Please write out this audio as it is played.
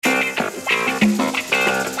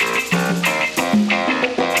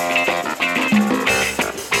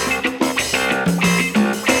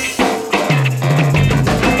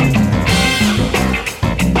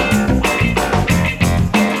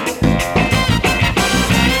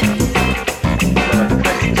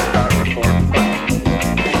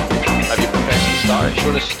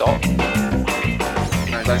stop.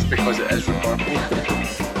 No, that's because it is recording.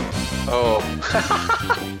 Oh.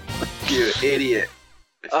 You idiot.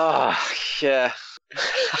 Yeah.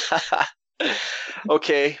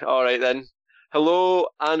 Okay, alright then. Hello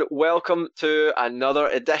and welcome to another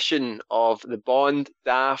edition of the Bond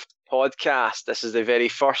Daft podcast. This is the very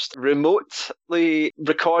first remotely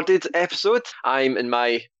recorded episode. I'm in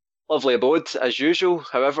my lovely abode as usual,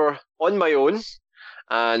 however, on my own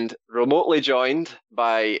and remotely joined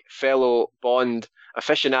by fellow Bond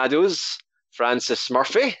aficionados, Francis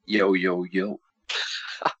Murphy. Yo, yo, yo.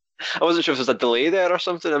 I wasn't sure if there was a delay there or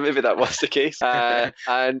something, or maybe that was the case.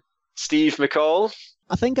 And Steve McCall.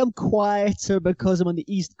 I think I'm quieter because I'm on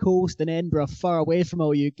the East Coast in Edinburgh, far away from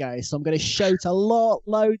all you guys, so I'm going to shout a lot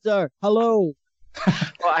louder. Hello. Well,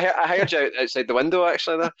 I heard you outside the window,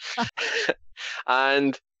 actually, there.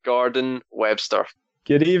 And Gordon Webster.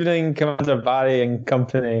 Good evening, Commander Barry and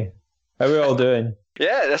company. How are we all doing?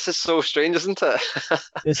 Yeah, this is so strange, isn't it?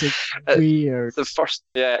 This is weird. It's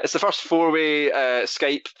the first four-way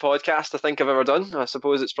Skype podcast I think I've ever done. I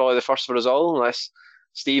suppose it's probably the first for us all, unless,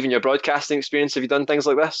 Steve, in your broadcasting experience, have you done things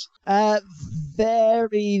like this?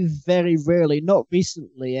 Very, very rarely. Not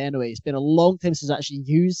recently, anyway. It's been a long time since I actually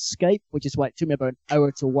used Skype, which is why it took me about an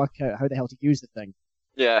hour to work out how the hell to use the thing.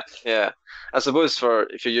 Yeah. I suppose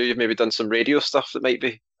if you've maybe done some radio stuff that might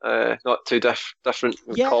be not too different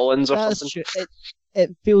call-ins or that's something. True.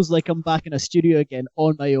 It feels like I'm back in a studio again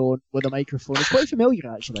on my own with a microphone. It's quite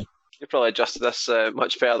familiar, actually. You probably adjusted this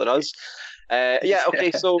much better than us.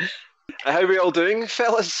 Okay, so how are we all doing,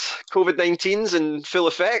 fellas? COVID-19's in full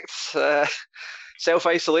effect.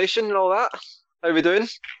 Self-isolation and all that. How are we doing?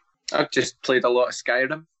 I've just played a lot of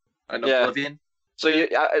Skyrim and Oblivion. So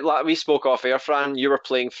like we spoke off air, Fran, you were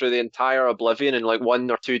playing through the entire Oblivion in like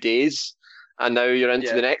 1 or 2 days, and now you're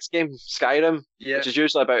into the next game, Skyrim, which is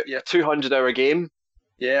usually about a 200-hour game.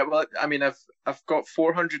 Yeah, well, I mean, I've got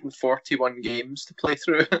 441 games to play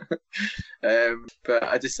through, but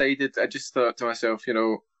I just thought to myself,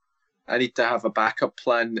 I need to have a backup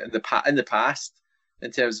plan in the past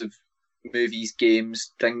in terms of movies,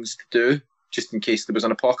 games, things to do, just in case there was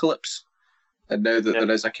an apocalypse. And now that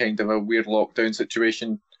there is a kind of a weird lockdown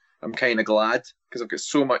situation, I'm kind of glad because I've got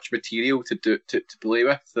so much material to play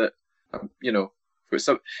with that,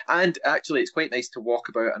 and actually it's quite nice to walk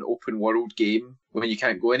about an open world game when you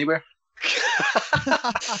can't go anywhere.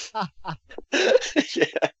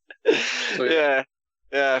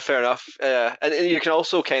 Yeah, fair enough. And you can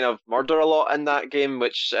also kind of murder a lot in that game,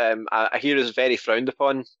 which I hear is very frowned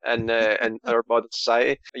upon in our modern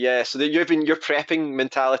society. Yeah, so your prepping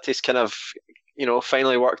mentality's kind of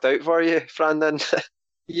finally worked out for you, Fran. Then.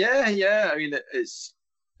 Yeah.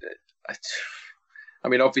 I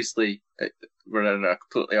mean, obviously we're in a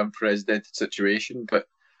completely unprecedented situation, but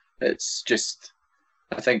it's just,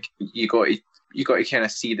 I think you got to kind of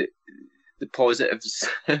see the positives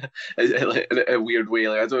in a weird way.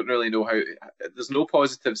 Like, I don't really know how. There's no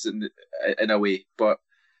positives in a way, but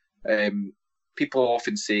people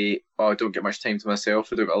often say, "Oh, I don't get much time to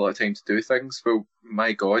myself. I don't get a lot of time to do things." Well,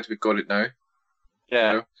 my God, we've got it now.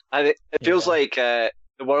 Yeah, and it feels like the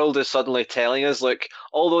world is suddenly telling us, look,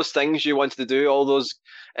 all those things you wanted to do, all those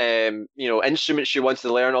instruments you wanted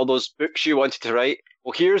to learn, all those books you wanted to write.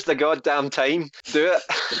 Well, here's the goddamn time. Do it.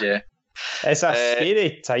 Yeah. It's a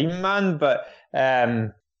scary time, man, but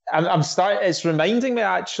it's reminding me,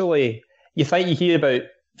 actually, you hear about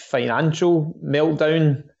financial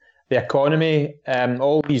meltdown, the economy,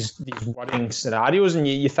 all these worrying scenarios, and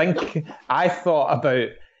you think, I thought about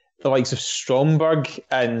the likes of Stromberg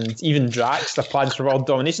and even Drax, their plans for world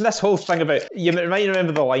domination. This whole thing about, you might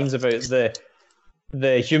remember the lines about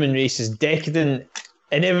the human race is decadent,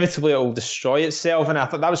 inevitably it will destroy itself, and I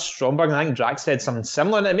thought that was Stromberg, and I think Drax said something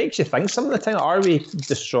similar, and it makes you think some of the time, are we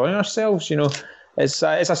destroying ourselves? It's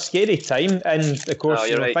a scary time, and of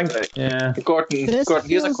course, right. Gordon,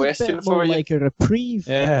 here's a question for you. Like a reprieve,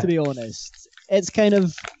 to be honest. It's kind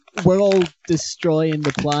of, we're all destroying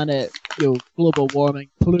the planet, global warming,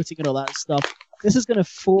 polluting and all that stuff. This is going to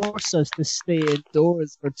force us to stay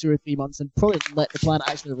indoors for 2 or 3 months and probably let the planet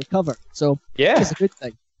actually recover. So it's a good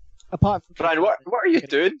thing. Apart from Brian, what are you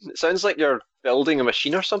doing? It sounds like you're building a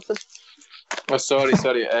machine or something. Oh, sorry.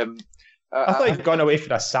 I thought you'd gone away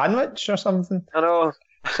for a sandwich or something. I know.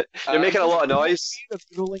 You're making a lot of noise.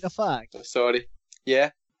 Rolling a fag. Sorry.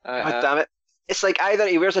 Yeah. God damn it. It's like either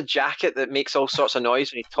he wears a jacket that makes all sorts of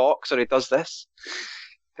noise when he talks, or he does this.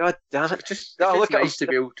 God damn it. It's nice to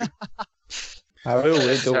be able to... I will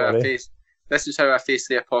wait, don't worry. This is how I face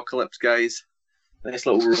the apocalypse, guys. Nice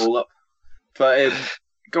little roll-up. But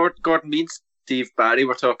Gordon, me and Steve Barry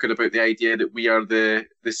were talking about the idea that we are the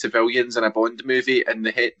civilians in a Bond movie, and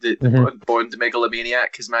the Bond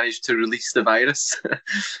megalomaniac has managed to release the virus.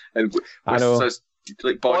 And I know. So it's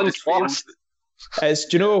like Bond has failed.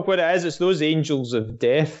 Do you know what it is? It's those angels of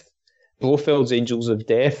death, Blofeld's angels of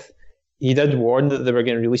death. He did warn that they were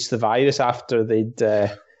going to release the virus after they'd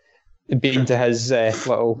been to his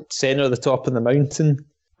little centre at the top of the mountain.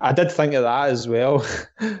 I did think of that as well.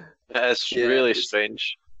 It's really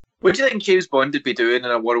strange. What do you think James Bond would be doing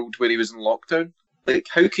in a world where he was in lockdown? Like,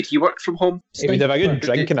 how could he work from home? He would have a good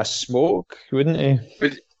drink and a smoke, wouldn't he?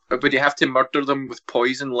 Would you have to murder them with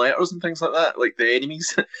poison letters and things like that, like the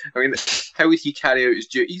enemies? I mean, how would he carry out his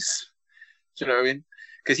duties? Do you know what I mean?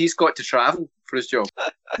 Because he's got to travel for his job.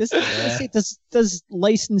 Does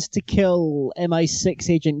license to kill MI6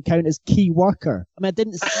 agent count as key worker? I mean, I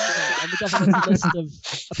didn't see that on the government list of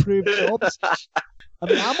approved jobs. I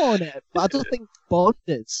mean, I'm on it, but I don't think Bond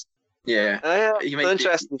is. Yeah.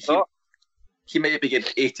 Interesting thought. He might be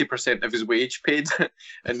getting 80% of his wage paid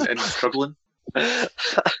and struggling.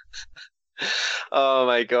 Oh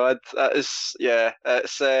my god, that is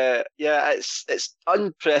it's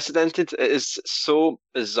unprecedented. It is so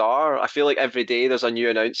bizarre. I feel like every day there's a new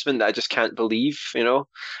announcement that I just can't believe. You know,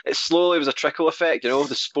 it slowly was a trickle effect. You know,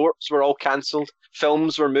 the sports were all cancelled,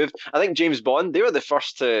 films were moved. I think James Bond, they were the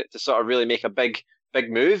first to sort of really make a big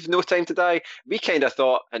move. No Time to Die. We kind of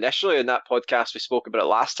thought initially in that podcast we spoke about it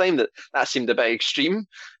last time that seemed a bit extreme.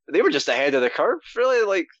 They were just ahead of the curve, really.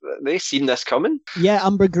 Like, they seen this coming. Yeah,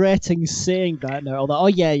 I'm regretting saying that now.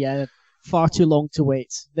 Although, far too long to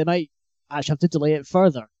wait. They might actually have to delay it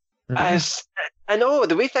further. I know,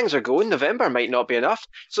 the way things are going, November might not be enough.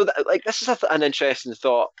 So, this is an interesting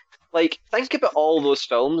thought. Like, think about all those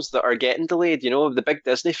films that are getting delayed, you know, the big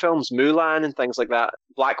Disney films, Mulan and things like that,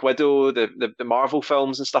 Black Widow, the Marvel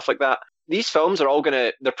films and stuff like that. These films are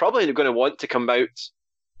they're probably going to want to come out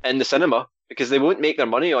in the cinema because they won't make their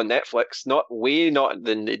money on Netflix, not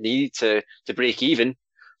than they need to break even.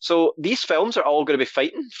 So these films are all going to be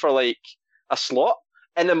fighting for like a slot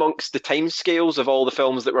in amongst the timescales of all the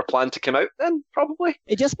films that were planned to come out then, probably.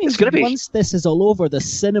 It just means once this is all over, the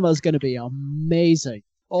cinema's going to be amazing.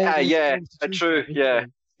 True. Yeah.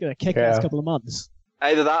 Going to kick the next couple of months.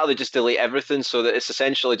 Either that or they just delete everything so that it's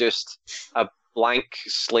essentially just a blank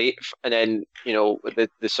slate, and then, you know,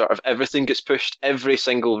 the sort of everything gets pushed. Every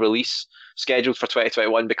single release scheduled for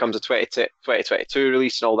 2021 becomes a 2022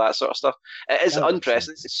 release and all that sort of stuff. It is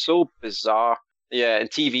unprecedented. It's so bizarre. Yeah, and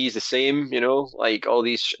TV is the same, you know, like all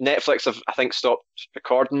these Netflix have, I think, stopped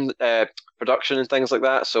recording production and things like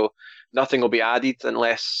that, so nothing will be added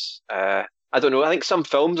unless I don't know. I think some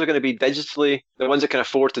films are going to be digitally, the ones that can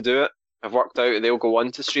afford to do it have worked out. They'll go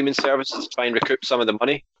on to streaming services to try and recoup some of the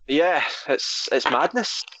money. But yeah, it's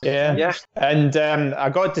madness. Yeah. And I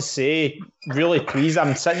got to say, really pleased.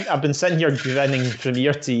 I've been sitting here grinning from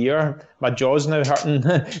ear to ear. My jaw's now hurting,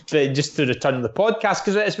 but just to return to the podcast,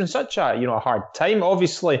 because it's been such a hard time.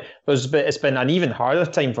 Obviously, it's been an even harder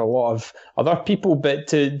time for a lot of other people. But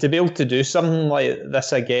to be able to do something like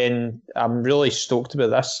this again, I'm really stoked about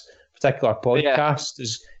this particular podcast.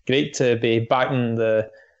 It's great to be back in the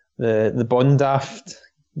Bond Daft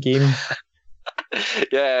game.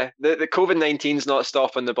 Yeah, the COVID-19's not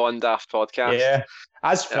stopping the Bond Daft podcast. Yeah,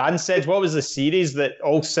 as Fran said, what was the series that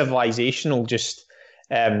all civilization will just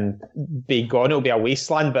be gone? It'll be a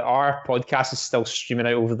wasteland, but our podcast is still streaming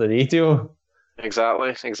out over the radio.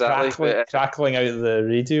 Exactly. Crackling out of the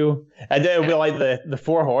radio, and it'll be like the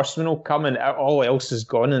Four Horsemen will come, and all else is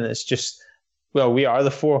gone, and it's just, well, we are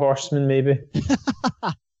the Four Horsemen, maybe.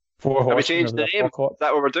 Four Horsemen. Have we changed the name? Is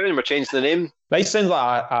that what we're doing? We're changing the name. Might sound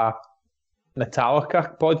like a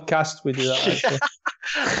Metallica podcast. We do that.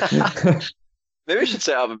 Actually. Maybe we should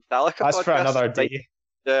set up a Metallica podcast. That's for another day.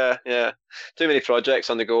 Yeah. Too many projects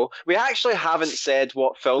on the go. We actually haven't said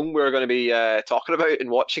what film we're going to be talking about and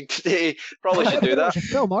watching today. Probably should do that.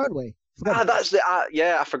 Film, aren't we? That's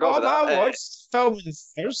I forgot about that. I watched film on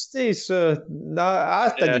Thursday, so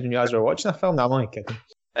I didn't even realize we were watching a film. No, I'm only kidding.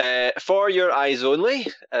 For Your Eyes Only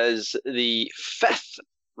is the 5th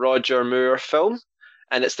Roger Moore film,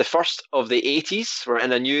 and it's the first of the 80s. We're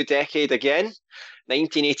in a new decade again,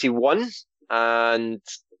 1981, and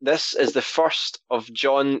this is the first of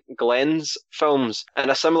John Glenn's films,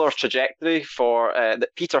 and a similar trajectory for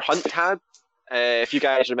that Peter Hunt had. If you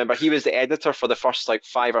guys remember, he was the editor for the first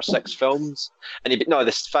 5 or 6 films, and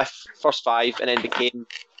first 5, and then became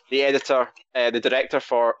the editor, the director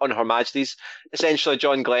for On Her Majesty's. Essentially,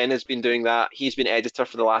 John Glenn has been doing that. He's been editor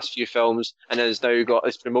for the last few films and has now got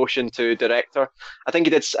his promotion to director. I think he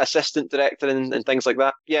did assistant director and things like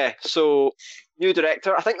that. Yeah, so new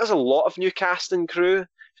director. I think there's a lot of new cast and crew.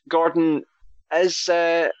 Gordon, is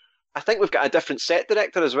I think we've got a different set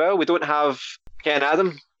director as well. We don't have Ken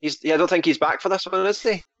Adam. I don't think he's back for this one, is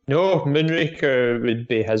he? No, Moonraker would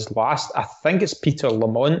be his last. I think it's Peter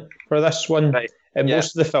Lamont for this one. Right. And Yeah.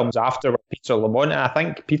 most of the films after were Peter Lamont. And I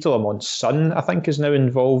think Peter Lamont's son, I think, is now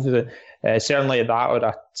involved. Certainly that or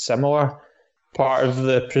a similar part of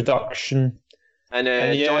the production. And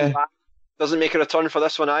yeah. John Bass doesn't make a return for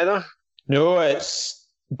this one either. No, it's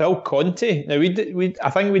Bill Conti. Now, I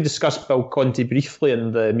think we discussed Bill Conti briefly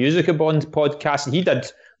in the Musica Bond podcast. He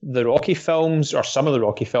did the Rocky films, or some of the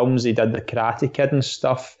Rocky films. He did the Karate Kid and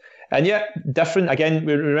stuff. And yeah, different. Again,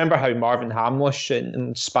 we remember how Marvin Hamlish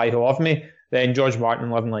in Spy Who Loved Me, then George Martin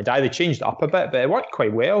in Live and Let Die, they changed it up a bit, but it worked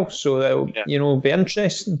quite well. So it'll, be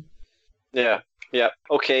interesting. Yeah.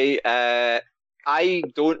 Okay. I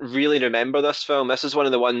don't really remember this film. This is one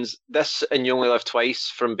of the ones, this and You Only Live Twice,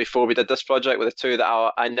 from before we did this project, were the two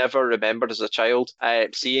that I never remembered as a child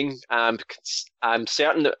seeing. I'm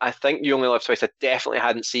certain that I think You Only Live Twice I definitely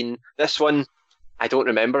hadn't seen. This one, I don't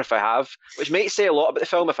remember if I have, which might say a lot about the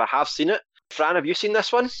film if I have seen it. Fran, have you seen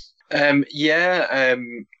this one? Although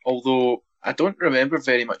I don't remember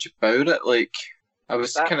very much about it. Like, I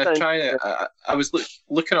was kind of trying to... I was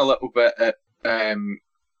looking a little bit at...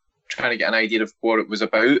 trying to get an idea of what it was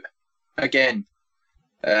about again.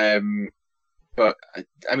 But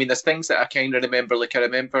I mean, there's things that I kind of remember. Like, I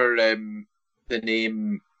remember the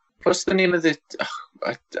name. What's the name of the?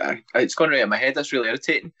 It's gone right in my head. That's really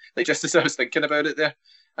irritating. Like, just as I was thinking about it there.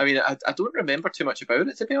 I mean, I don't remember too much about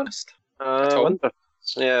it, to be honest. At all.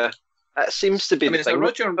 Yeah, it seems to be. I mean, it's a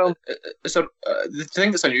Roger. The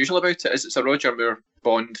thing that's unusual about it is it's a Roger Moore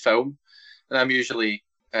Bond film, and I'm usually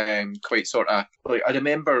quite sort of like, I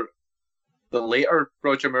remember the later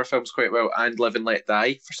Roger Moore films quite well, and Live and Let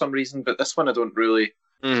Die for some reason, but this one I don't really,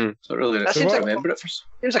 remember it for.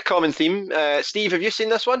 Seems a common theme. Steve, have you seen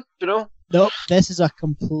this one? Do you know? Nope, this is a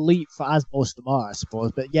complete, as most of them are, I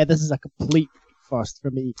suppose. But yeah, this is a complete first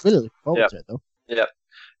for me. Really looking forward to it, though. Yeah.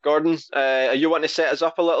 Gordon, are you wanting to set us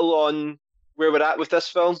up a little on where we're at with this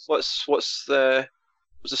film? What's the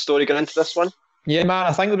story going into this one? Yeah, man,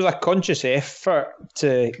 I think there was a conscious effort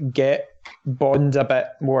to get Bond a bit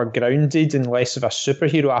more grounded and less of a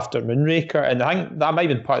superhero after Moonraker, and I think that might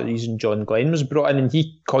have been part of the reason John Glenn was brought in, and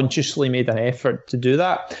he consciously made an effort to do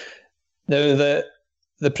that. Now,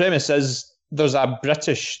 the premise is there's a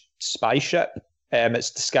British spy ship.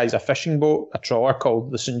 It's disguised as a fishing boat, a trawler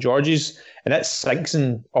called the St. George's, and it sinks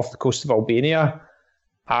off the coast of Albania,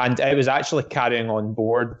 and it was actually carrying on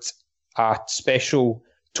board a special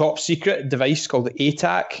top secret device called the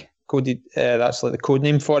ATAC, that's like the code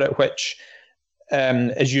name for it, which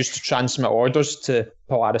is used to transmit orders to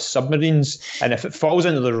Polaris submarines. And if it falls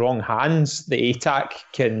into the wrong hands, the ATAC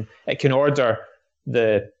can order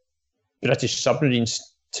the British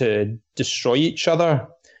submarines to destroy each other,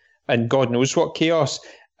 and God knows what chaos.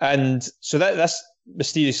 And so this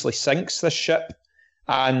mysteriously sinks this ship,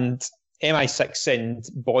 and MI6 send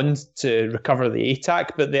Bond to recover the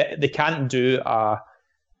ATAC, but they can't do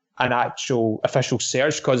an actual official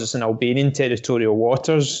search because it's in Albanian territorial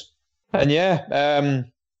waters. And yeah,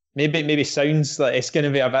 maybe sounds like it's going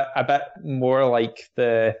to be a bit more like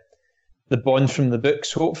the Bond from the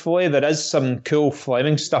books. Hopefully, there is some cool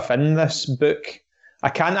Fleming stuff in this book. I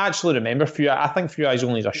can't actually remember I think Few Eyes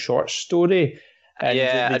Only is a short story. And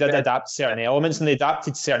they did adapt certain elements, and they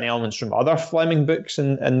adapted certain elements from other Fleming books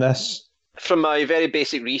in this. From my very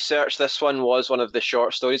basic research, this one was one of the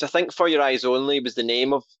short stories. I think For Your Eyes Only was the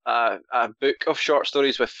name of a book of short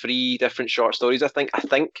stories with 3 different short stories, I think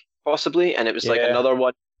possibly, and it was like another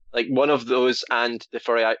one, like one of those and the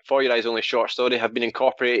For Your Eyes Only short story have been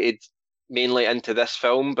incorporated mainly into this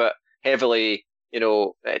film, but heavily,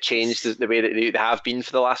 changed the way that they have been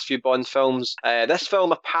for the last few Bond films. This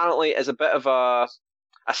film apparently is a bit of a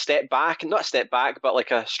step back, not a step back, but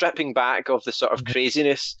like a stripping back of the sort of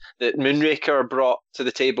craziness that Moonraker brought to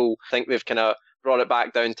the table. I think they've kind of brought it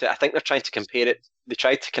back down to, I think they're trying to compare it, they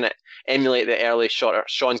tried to kind of emulate the early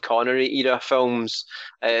Sean Connery era films.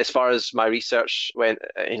 As far as my research went,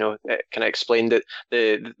 it kind of explained that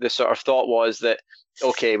the sort of thought was that,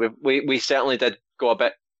 okay, we certainly did go a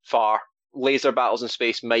bit far. Laser battles in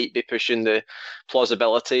space might be pushing the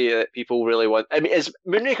plausibility that people really want. I mean,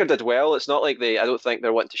 Moonraker did well. It's not like I don't think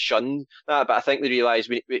they're wanting to shun that, but I think they realise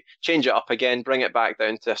we change it up again, bring it back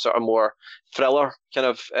down to a sort of more thriller kind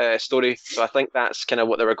of story. So I think that's kind of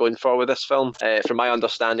what they were going for with this film. From my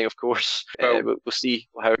understanding, of course, we'll see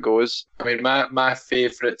how it goes. I mean, my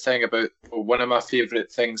favourite thing one of my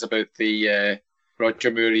favourite things about the Roger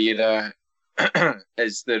Moore era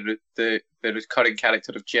is the recurring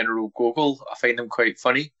character of General Gogol. I find him quite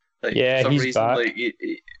funny. Like, yeah, for some he's reason, back. like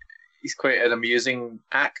he's quite an amusing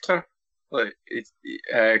actor. Like, it's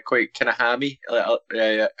quite kind of hammy. I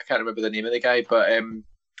can't remember the name of the guy, but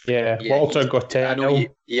yeah, Walter Gotell.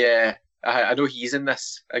 I know he's in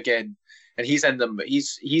this again, and he's in them.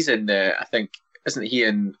 He's in I think, isn't he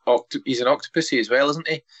in he's in Octopussy as well, isn't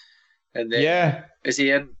he? And then, is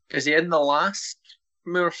he in the last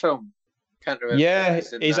Moore film? Can't remember. Yeah,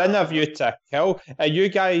 he's in A View to a Kill. You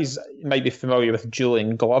guys might be familiar with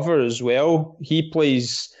Julian Glover as well. He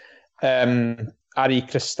plays Ari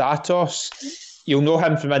Christatos. You'll know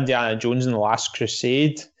him from Indiana Jones and the Last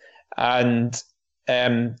Crusade. And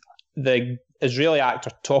the Israeli actor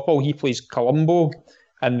Topol, he plays Columbo.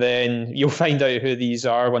 And then you'll find out who these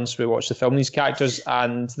are once we watch the film, these characters.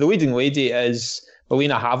 And the leading lady is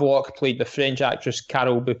Melina Havelock, played by French actress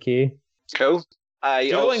Carole Bouquet. Cool.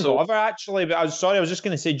 Julian Glover, actually, but I was just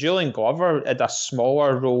going to say Julian Glover had a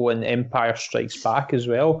smaller role in Empire Strikes Back as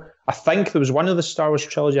well. I think there was one of the Star Wars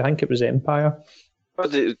trilogy, I think it was Empire.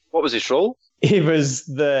 What was his role? He was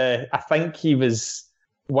one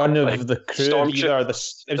of the crew. It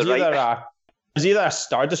was either a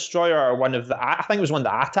Star Destroyer or one of I think it was one of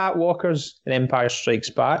the AT-AT walkers in Empire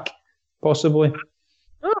Strikes Back, possibly.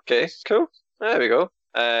 Okay, cool. There we go.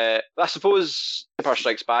 I suppose Empire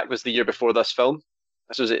Strikes Back was the year before this film.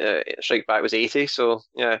 This was Strike Back was 80, so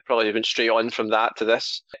yeah, probably went straight on from that to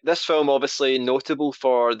this. This film obviously notable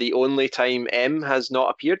for the only time M has not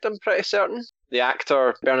appeared, I'm pretty certain. The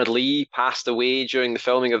actor Bernard Lee passed away during the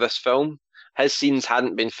filming of this film. His scenes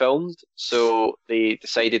hadn't been filmed, so they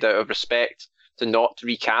decided out of respect to not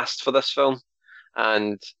recast for this film.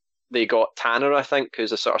 And they got Tanner, I think,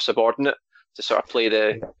 who's a sort of subordinate, to sort of play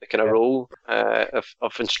the kind of role of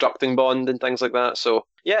instructing Bond and things like that. So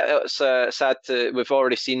yeah, it's sad we've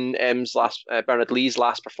already seen Bernard Lee's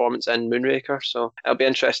last performance in Moonraker, so it'll be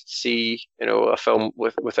interesting to see a film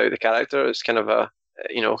without the character. It's kind of how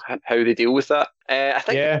they deal with that. I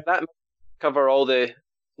think that might cover all the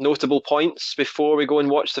notable points before we go and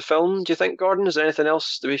watch the film. Do you think, Gordon? Is there anything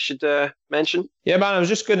else that we should mention? Yeah, man, I was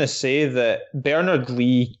just going to say that Bernard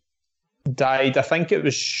Lee died, I think it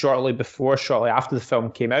was shortly after the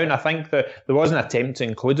film came out, and I think that there was an attempt to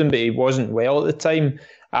include him, but he wasn't well at the time,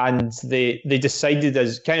 and they decided,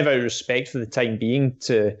 as kind of out of respect for the time being,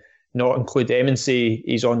 to not include him and say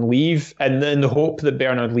he's on leave, and in the hope that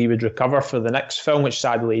Bernard Lee would recover for the next film, which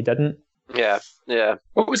sadly he didn't. Yeah.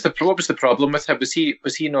 What was the problem with him? Was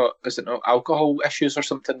it not alcohol issues or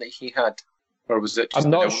something that he had? Or was it just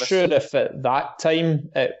I'm not sure if at that time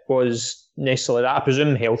it was necessarily that. I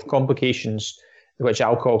presume health complications, which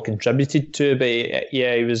alcohol contributed to. But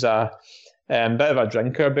he was a bit of a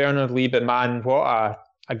drinker, Bernard Lee. But man, what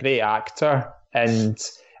a great actor. And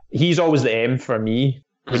he's always the M for me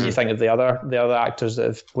when you think of the other actors that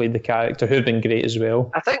have played the character, who've been great as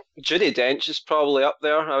well. I think Judi Dench is probably up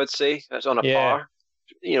there, I would say. It's on a par.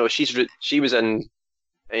 She was in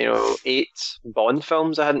 8 Bond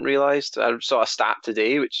films. I hadn't realised. I saw a stat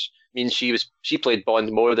today, which means she played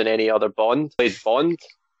Bond more than any other Bond. She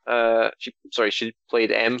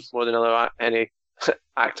played M more than any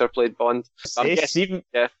actor played Bond. Steve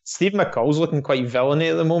McCall's looking quite villainy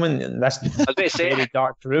at the moment in this very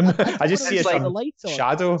dark room. I just see a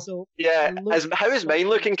shadow. So how is mine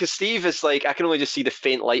looking? Because Steve is like, I can only just see the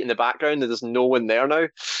faint light in the background, and there's no one there now.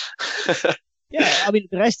 Yeah, I mean,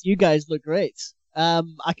 the rest of you guys look great. I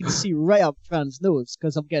can see right up Fran's nose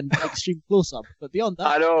because I'm getting extreme close up. But beyond that,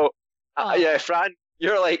 I know. Yeah, Fran,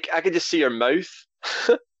 you're like, I can just see your mouth.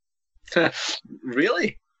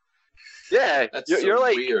 Really? Yeah, you're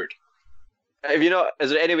like weird. Have you not?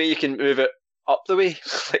 Is there any way you can move it up the way,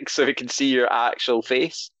 like so we can see your actual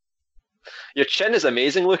face? Your chin is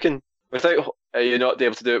amazing looking. Without, you're not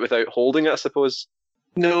able to do it without holding it, I suppose.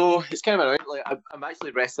 No, it's kind of annoying. Like I'm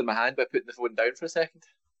actually resting my hand by putting the phone down for a second.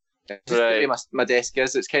 Just the way my desk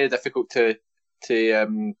is, it's kind of difficult to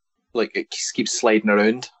like it keeps sliding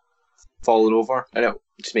around, falling over, and it'll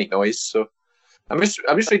just make noise. So I'm just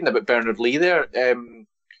reading about Bernard Lee there.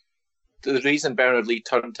 The reason Bernard Lee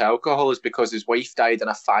turned to alcohol is because his wife died in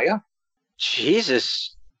a fire.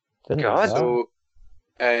 Jesus, God! So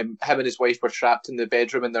him and his wife were trapped in the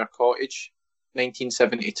bedroom in their cottage,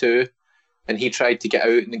 1972, and he tried to get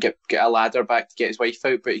out and get a ladder back to get his wife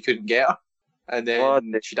out, but he couldn't get her. And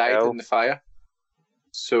then she died in the fire.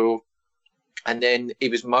 So, and then he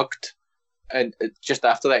was mugged, and just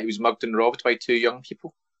after that, he was mugged and robbed by 2 young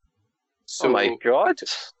people. So, oh my God!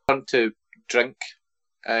 Turned to drink,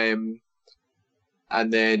 and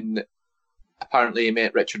then apparently he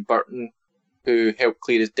met Richard Burton, who helped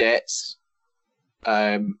clear his debts,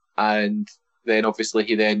 and then obviously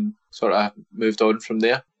he then sort of moved on from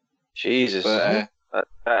there. Jesus, that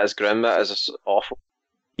is grim. That is awful.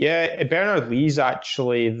 Yeah, Bernard Lee's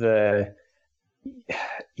actually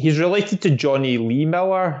he's related to Johnny Lee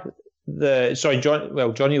Miller.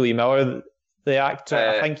 Johnny Lee Miller, the actor.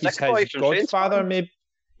 I think he's his godfather, maybe.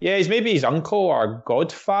 Yeah, he's maybe his uncle or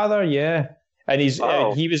godfather. Yeah, and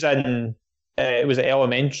he was in it was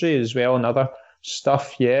Elementary as well and other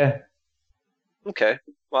stuff. Yeah. Okay.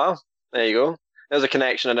 Wow. There you go. There's a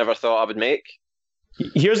connection I never thought I would make.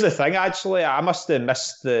 Here's the thing, actually. I must have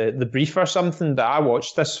missed the brief or something, but I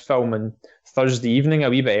watched this film on Thursday evening a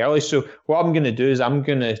wee bit early. So what I'm going to do is I'm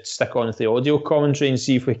going to stick on with the audio commentary and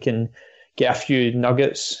see if we can get a few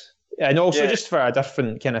nuggets. And also just for a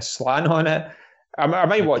different kind of slant on it. I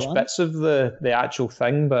might watch bits of the actual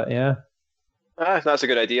thing, but yeah. That's a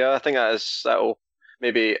good idea. I think that'll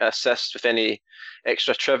maybe assist with any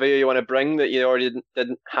extra trivia you want to bring that you already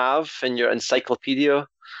didn't have in your encyclopedia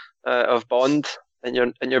of Bond in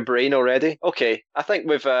your brain already. Okay, I think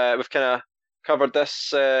we've kind of covered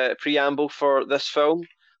this preamble for this film.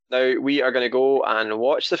 Now we are going to go and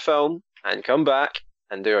watch the film and come back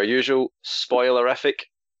and do our usual spoilerific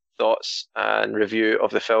thoughts and review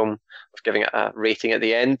of the film, of giving it a rating at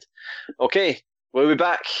the end. Okay, we'll be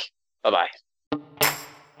back. Bye-bye.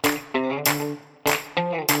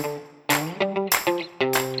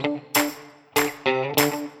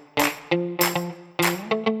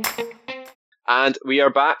 And we are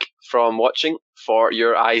back from watching For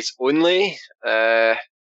Your Eyes Only.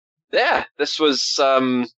 This was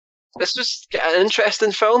an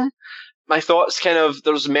interesting film. My thoughts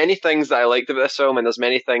there's many things that I liked about this film, and there's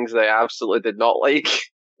many things that I absolutely did not like.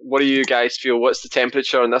 What do you guys feel? What's the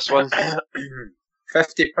temperature on this one?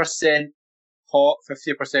 50% hot,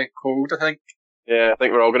 50% cold, I think. Yeah, I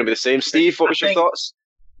think we're all going to be the same. Steve, what was your thoughts?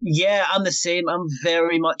 Yeah, I'm the same. I'm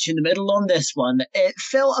very much in the middle on this one. It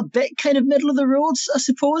felt a bit kind of middle of the road, I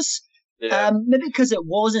suppose. Yeah. Maybe because it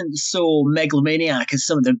wasn't so megalomaniac as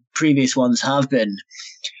some of the previous ones have been.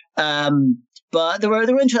 But there were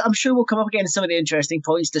I'm sure we'll come up again in some of the interesting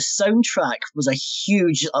points. The soundtrack was a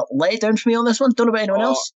huge letdown for me on this one. Don't know about anyone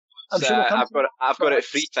else. I'm sure I've got it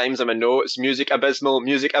 3 times in my notes. Music abysmal.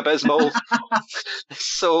 It's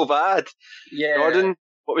so bad. Yeah. Gordon,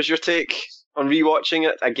 what was your take on rewatching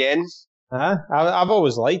it again? I've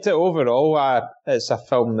always liked it overall. It's a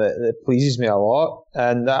film that pleases me a lot,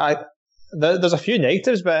 and there's a few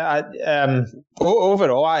negatives, but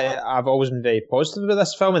overall I've always been very positive with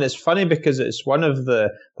this film. And it's funny because it's one of the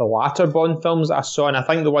latter Bond films that I saw, and I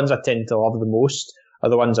think the ones I tend to love the most are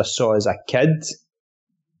the ones I saw as a kid.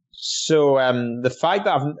 So the fact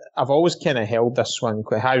that I've always kind of held this one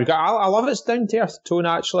quite high. I love its down-to-earth tone,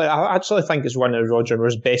 actually. I actually think it's one of Roger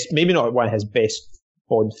Moore's best, maybe not one of his best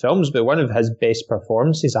Bond films, but one of his best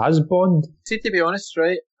performances as Bond. See, to be honest,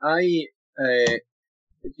 right, I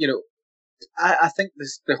think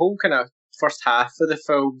the whole kind of first half of the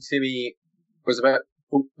film to me was a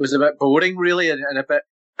bit boring, really, and a bit,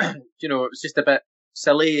 it was just a bit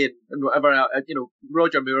silly and whatever.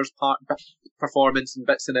 Roger Moore's performance and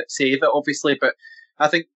bits in it save it, obviously, but I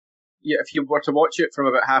think if you were to watch it from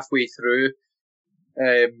about halfway through,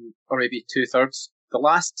 or maybe 2/3, the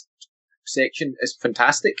last section is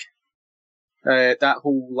fantastic. That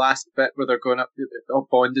whole last bit where they're going up,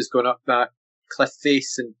 Bond is going up that cliff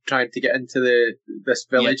face and trying to get into this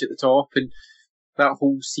village at the top, and that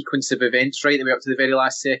whole sequence of events right the way up to the very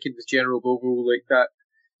last second with General Gogol, like that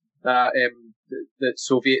the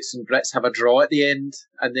Soviets and Brits have a draw at the end,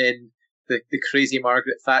 and then the crazy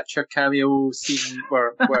Margaret Thatcher cameo scene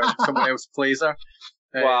where someone else plays her.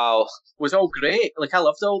 Wow, was all great. Like, I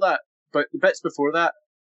loved all that, but the bits before that,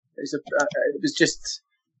 it was just,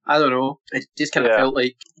 I don't know. It just kind of felt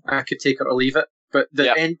like I could take it or leave it. But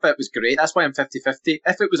the end bit was great. That's why I'm 50-50.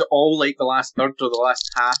 If it was all like the last third or the last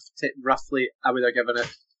half, roughly, I would have given it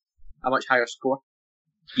a much higher score.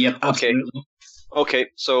 Yep, absolutely. Okay,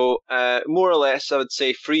 so more or less, I would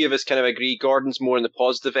say 3 of us kind of agree. Gordon's more in the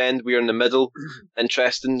positive end. We're in the middle.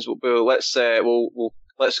 Interesting.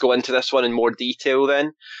 Let's go into this one in more detail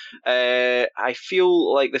then. I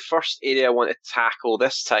feel like the first area I want to tackle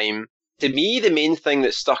this time, to me, the main thing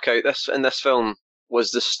that stuck out in this film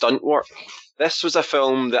was the stunt work. This was a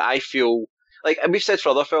film that I feel like, and we've said for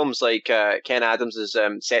other films, like Ken Adams'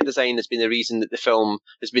 set design has been the reason that the film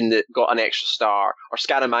has got an extra star, or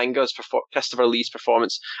Scaramanga's Christopher Lee's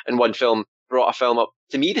performance in one film brought a film up.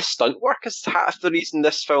 To me, the stunt work is half the reason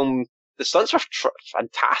this film. The stunts were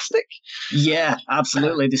fantastic. Yeah,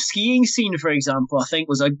 absolutely. The skiing scene, for example, I think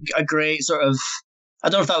was a great sort of I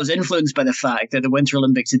don't know if that was influenced by the fact that the Winter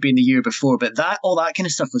Olympics had been the year before, but all that kind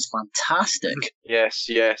of stuff was fantastic. Yes,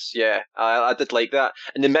 yeah. I did like that.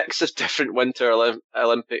 And the mix of different Winter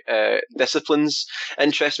Olympic disciplines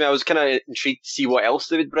interests me. I was kind of intrigued to see what else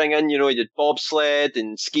they would bring in. You did bobsled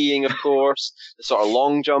and skiing, of course, the sort of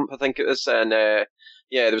long jump, I think it was. And there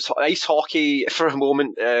was ice hockey for a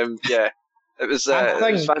moment. It was,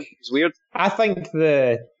 it was weird. I think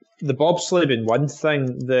the bobsleigh being one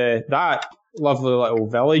thing, that lovely little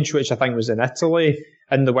village, which I think was in Italy,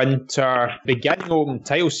 in the winter, beginning open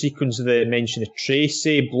title sequence, the mention of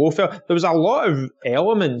Tracy, Blofeld. There was a lot of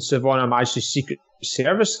elements of On Her Majesty's Secret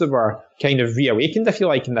Service that were kind of reawakened, if you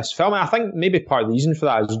like, in this film. And I think maybe part of the reason for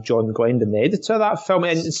that is John Glendon, the editor of that film.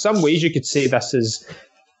 And in some ways, you could say this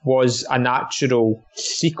was a natural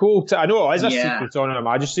sequel to, I know it is a sequel to On Her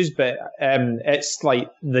Majesty's, but it's like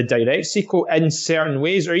the direct sequel in certain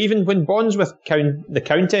ways. Or even when Bond's with the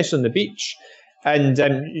Countess on the beach, and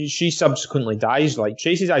she subsequently dies, like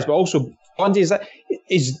Tracy dies, but also Bond his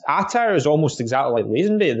attire is almost exactly like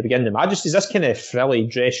Lazenby at the beginning of Majesty's, this kind of frilly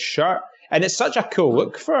dress shirt, and it's such a cool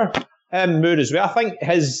look for Moore as well. I think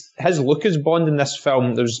his look as Bond in this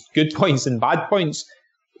film, there's good points and bad points,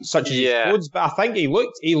 such as his clothes, but I think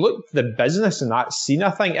he looked the business in that scene, I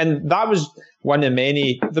think, and that was one of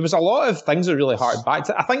many. There was a lot of things that really harked back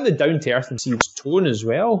to, I think, the down-to-earth and serious tone as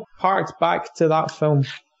well harked back to that film.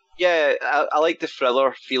 Yeah, I like the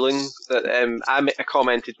thriller feeling that I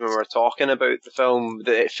commented when we were talking about the film,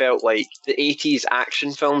 that it felt like the 80s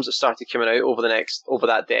action films that started coming out over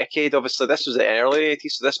that decade. Obviously, this was the early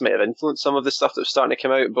 80s, so this might have influenced some of the stuff that was starting to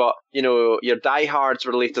come out. But, your Die Hards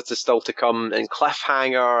were later still to come, and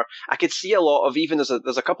Cliffhanger. I could see a lot of, even there's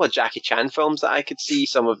a couple of Jackie Chan films that I could see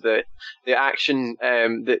some of the action,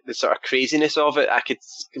 the sort of craziness of it. I could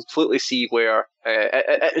completely see where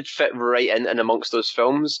it would fit right in amongst those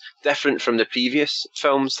films, different from the previous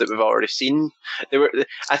films that we've already seen.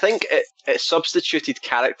 I think it substituted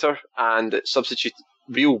character and it substituted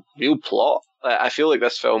real plot. I feel like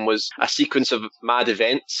this film was a sequence of mad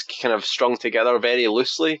events kind of strung together very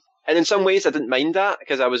loosely. And in some ways I didn't mind that,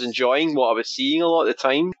 because I was enjoying what I was seeing a lot of the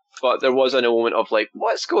time. But there was a moment of like,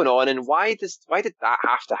 what's going on, and why did that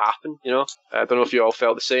have to happen? I don't know if you all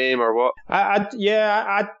felt the same or what. I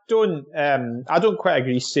don't quite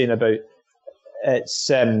agree saying about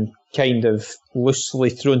it's kind of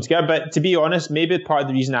loosely thrown together. But to be honest, maybe part of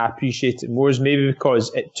the reason I appreciate it more is maybe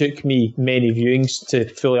because it took me many viewings to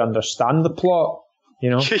fully understand the plot.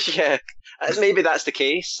 Yeah. Maybe that's the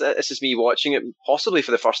case. This is me watching it possibly for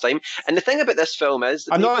the first time. And the thing about this film is...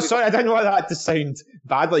 I'm not sorry, I didn't want that to sound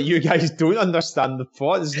bad, like you guys don't understand the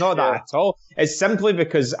plot. It's not that at all. It's simply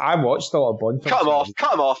because I watched a lot of Bond films.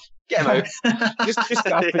 Cut him off. Get him out. just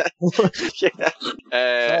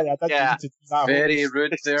Very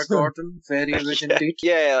rude there, Gordon. Very rude indeed.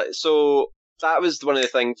 Yeah, so that was one of the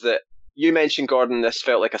things that you mentioned, Gordon. This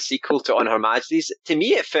felt like a sequel to On Her Majesty's. To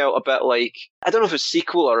me, it felt a bit like, I don't know if it's a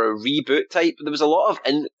sequel or a reboot type, but there was a lot of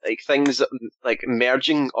things that, like,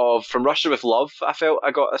 merging of From Russia with Love. I felt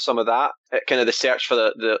I got some of that. Kind of the search for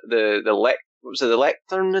the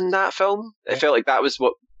lectern in that film. It felt like that was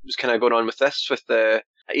what was kind of going on with this, with the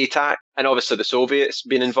ATAC, and obviously the Soviets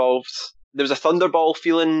being involved. There was a Thunderball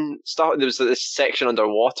feeling stuff. There was this section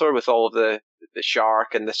underwater with all of the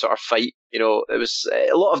shark and the sort of fight. It was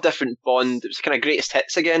a lot of different Bond. It was kind of greatest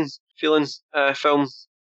hits again feeling film.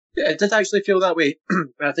 Yeah, it did actually feel that way.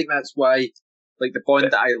 And I think that's why, like, the Bond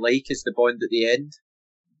that I like is the Bond at the end.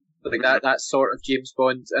 Like that sort of James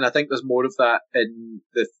Bond. And I think there's more of that in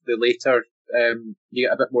the later, you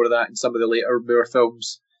get a bit more of that in some of the later Moore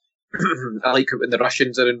films. I like it when the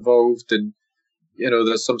Russians are involved, and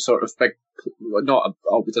there's some sort of big, it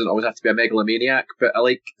doesn't always have to be a megalomaniac, but I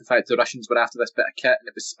like the fact the Russians were after this bit of kit and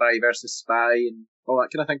it was spy versus spy and all that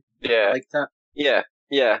kind of thing. Yeah, I like that. Yeah.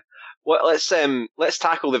 Well, let's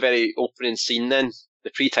tackle the very opening scene then,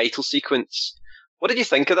 the pre-title sequence. What did you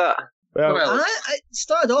think of that? Well, I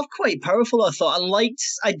started off quite powerful. I thought I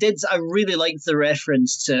really liked the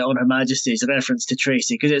reference to On Her Majesty's, the reference to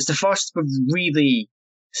Tracy, because it's the first we've really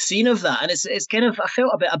seen of that, and it's kind of, I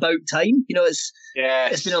felt a bit about time. It's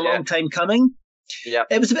been a long time coming. Yeah,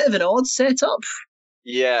 it was a bit of an odd setup.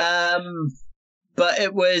 Yeah, but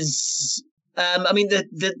it was. I mean,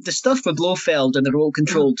 the stuff with Blofeld and the remote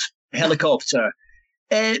controlled helicopter,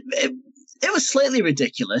 it was slightly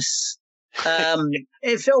ridiculous.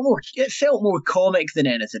 It felt more comic than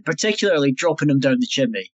anything, particularly dropping him down the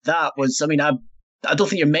chimney. That was, I don't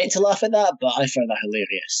think you're meant to laugh at that, but I found that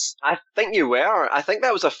hilarious. I think you were. I think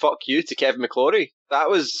that was a fuck you to Kevin McClory. I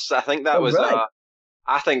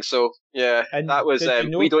I think so. Yeah, And that was.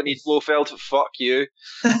 We don't need Blofeld. Fuck you.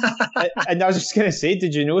 And I was just going to say,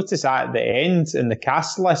 did you notice at the end in the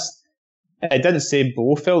cast list, it didn't say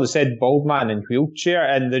Blofeld, it said bald man in wheelchair,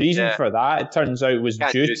 and the reason for that, it turns out, was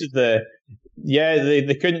due to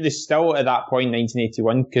they couldn't. They still at that point,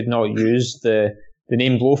 1981, could not use the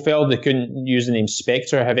name Blofeld. They couldn't use the name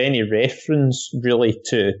Spectre, have any reference really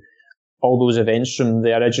to all those events from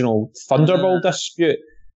the original Thunderball dispute.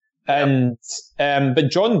 And but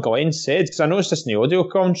John Glenn said, because I noticed this in the audio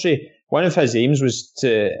commentary, one of his aims was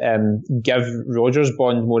to give Roger's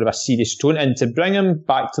Bond more of a serious tone and to bring him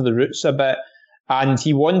back to the roots a bit. And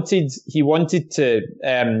he wanted to.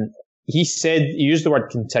 He said, he used the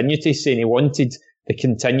word continuity, saying he wanted the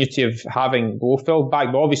continuity of having Blofeld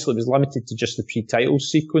back, but obviously it was limited to just the pre-title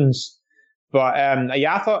sequence. But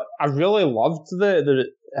I thought I really loved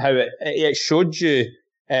how it showed you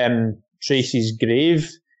Tracy's grave.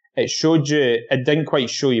 It showed you, it didn't quite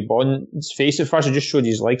show you Bond's face at first, it just showed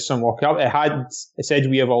his legs and walking up. It said,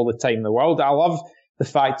 we have all the time in the world. I love the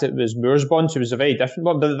fact it was Moore's Bond, who was a very different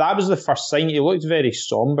Bond, but that was the first sign. He looked very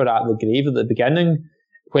somber at the grave at the beginning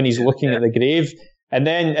when he's looking at the grave. And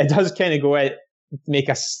then it does kind of make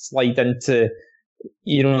a slide into,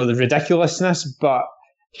 the ridiculousness, but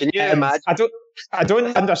can you imagine? I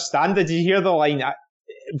don't understand. Did you hear the line?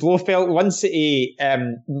 Blofeld, once he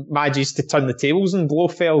manages to turn the tables on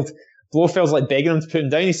Blofeld's like begging him to put him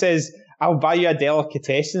down. He says, I'll buy you a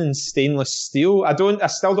delicatessen in stainless steel. I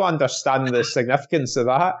still don't understand the significance of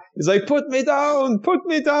that. He's like, put me down,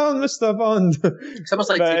 Mr. Bond. It's almost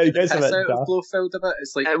like taking the piss out of Blofeld a bit.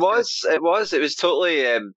 It's like, it was totally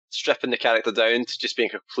stripping the character down to just being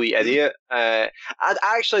a complete idiot. I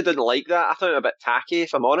actually didn't like that. I thought it was a bit tacky,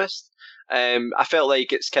 if I'm honest. I felt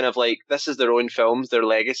like it's kind of like, this is their own films, their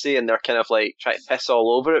legacy, and they're kind of like trying to piss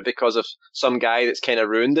all over it because of some guy that's kind of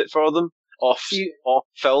ruined it for them off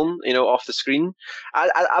film, off the screen. I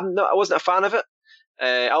wasn't a fan of it.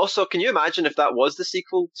 Also, can you imagine if that was the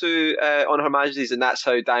sequel to On Her Majesty's and that's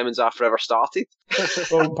how Diamonds Are Forever started?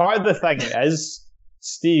 Well, part of the thing is,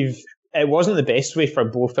 Steve, it wasn't the best way for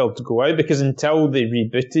Blofeld to go out, because until they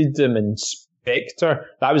rebooted him in Spectre,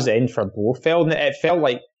 that was the end for Blofeld, and it felt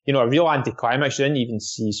like, a real anticlimax. You didn't even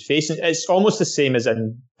see his face. And it's almost the same as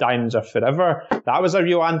in Diamonds Are Forever. That was a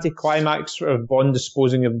real anticlimax of Bond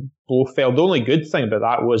disposing of Blofeld. The only good thing about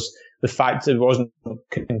that was the fact that it wasn't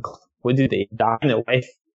concluded that he died, and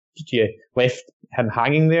it left him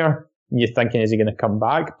hanging there. And you're thinking, is he going to come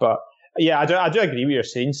back? But yeah, I do agree with what you're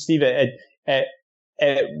saying, Steve.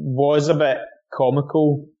 It was a bit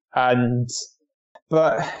comical,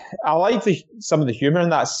 but I like some of the humour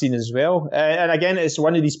in that scene as well. And again, it's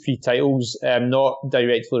one of these pre-titles, not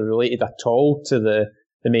directly related at all to the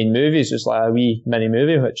main movie. It's just like a wee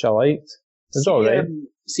mini-movie, which I liked. It's all right.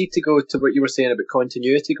 See, to go to what you were saying about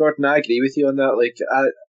continuity, Gordon, I agree with you on that. Like,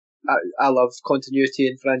 I love continuity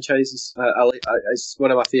in franchises. It's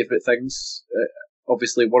one of my favourite things.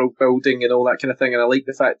 Obviously, world building and all that kind of thing, and I like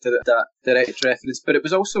the fact that direct reference, but it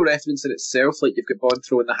was also reference in itself. Like, you've got Bond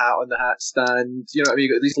throwing the hat on the hat stand. You know what I mean?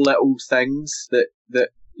 You've got these little things that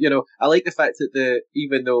I like the fact that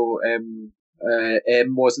even though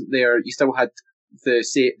M wasn't there, you still had the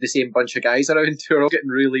same bunch of guys around who are all getting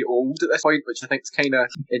really old at this point, which I think is kind of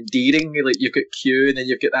endearing. Like, you've got Q, and then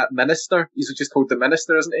you've got that minister. He's just called the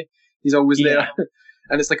minister, isn't he? He's always there,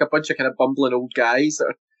 and it's like a bunch of kind of bumbling old guys that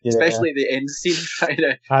are. Yeah. Especially at the end scene, trying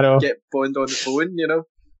to get Bond on the phone,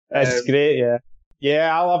 It's great, yeah.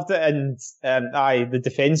 Yeah, I loved it. And the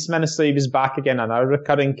defence minister, he was back again, another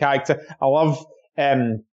recurring character. I love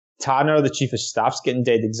Tanner, the chief of staff's getting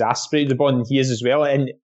dead exasperated with Bond, and he is as well. And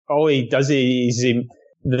all he does is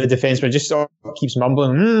the defence minister just sort of keeps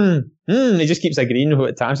mumbling, he just keeps agreeing with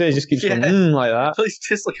what Tanner says, he just keeps going, like that. It's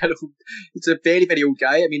just like it's a very, very old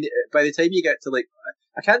guy. I mean, by the time you get to, like,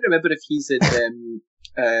 I can't remember if he's in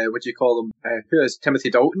what do you call him? Who is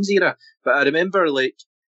Timothy Dalton's era? But I remember, like,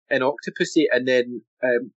 in Octopussy, and then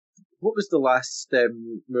what was the last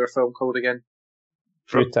Moore film called again?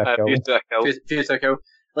 View to a Kill.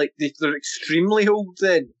 Like, they're extremely old.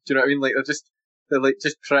 Then, do you know what I mean? Like, they're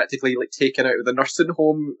just practically like taken out of the nursing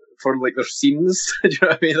home for like their scenes. Do you know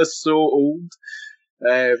what I mean? They're so old.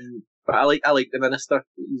 But I like the minister.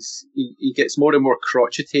 He gets more and more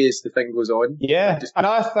crotchety as the thing goes on. Yeah,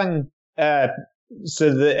 another thing.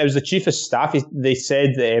 It was the chief of staff. They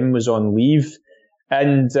said that M was on leave,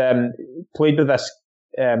 and played with this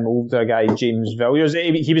older guy, James Villiers.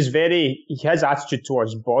 He was his attitude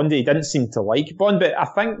towards Bond, he didn't seem to like Bond. But I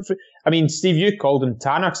think, Steve, you called him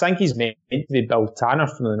Tanner, because I think he's meant to be Bill Tanner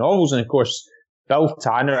from the novels, and of course, Bill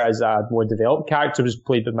Tanner as a more developed character was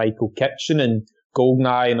played by Michael Kitchen, and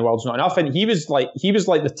Goldeneye and The World's Not Enough, and he was like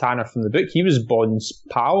the Tanner from the book. He was Bond's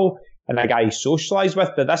pal and a guy he socialised with,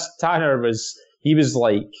 but this Tanner was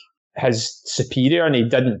like his superior, and he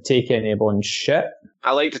didn't take any of Bond's shit.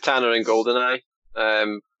 I like the Tanner in Goldeneye.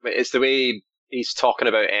 It's the way he's talking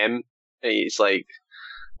about M. He's like,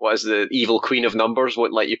 what is the evil queen of numbers,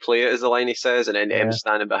 won't let you play it, is the line he says, and then M's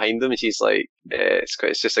standing behind him, and she's like,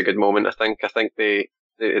 it's just a good moment, I think. I think the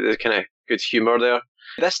kind of good humour there.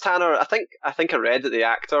 This Tanner, I think I read that the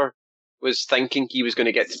actor was thinking he was going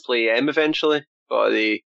to get to play M eventually, but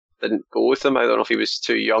they didn't go with him. I don't know if he was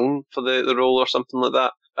too young for the role or something like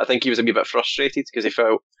that. I think he was a wee bit frustrated because he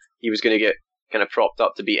felt he was going to get kind of propped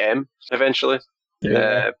up to be M eventually.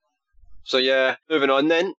 Yeah. So yeah, moving on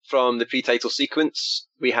then from the pre-title sequence,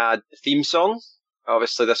 we had the theme song.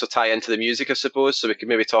 Obviously, this will tie into the music, I suppose, so we could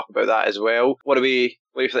maybe talk about that as well. What do you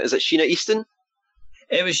think? Is it Sheena Easton?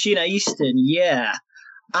 It was Sheena Easton, yeah.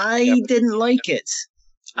 I didn't like it.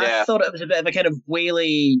 Yeah. I thought it was a bit of a kind of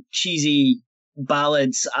waily, cheesy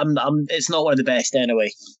ballad. It's not one of the best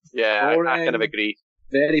anyway. Yeah, I kind of agree.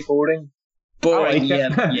 Very boring. Boring, like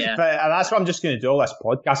yeah. But that's what I'm just going to do all this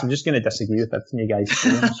podcast. I'm just going to disagree with everything you guys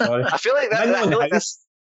say. I'm sorry. I feel like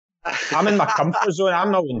I'm in my comfort zone.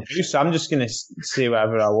 I'm not in the house, so I'm just going to say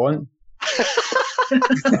whatever I want.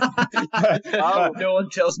 No one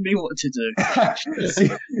tells me what to do.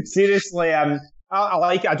 Seriously, I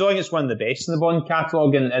like it. I don't think it's one of the best in the Bond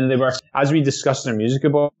catalogue, and they were, as we discussed in our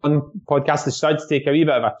musical Bond podcast, they started to take a wee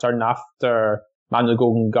bit of a turn after Man with the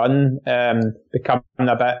Golden Gun, becoming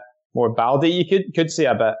a bit more ballady. You could say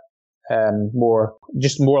a bit more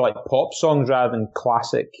like pop songs rather than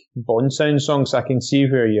classic Bond sound songs. I can see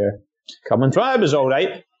where you're coming from. It was all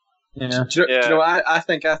right. Yeah. Do you know, I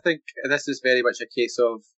think this is very much a case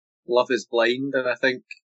of Love is Blind, and I think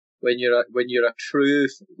when you're a true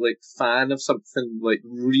like fan of something, like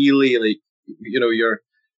really like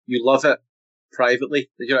you love it privately.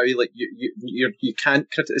 You know what I mean? Like you can't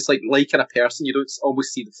it's like liking a person. You don't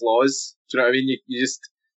almost see the flaws. Do you know what I mean? You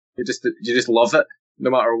just love it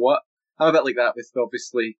no matter what. I'm a bit like that with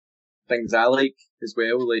obviously things I like as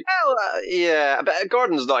well. Like, yeah, but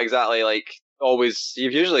Gordon's not exactly like always.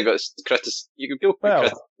 You've usually got you can feel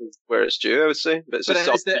criticism where it's due, I would say. But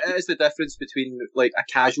it is the difference between like a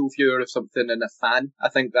casual viewer of something and a fan. I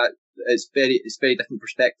think that it's very different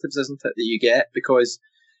perspectives, isn't it, that you get, because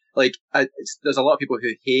like there's a lot of people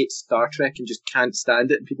who hate Star Trek and just can't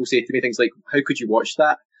stand it, and people say to me things like, "How could you watch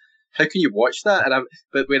that? How can you watch that?" And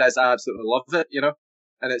but whereas I absolutely love it,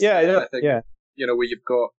 And it's where you've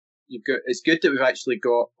got it's good that we've actually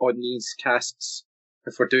got on these casts,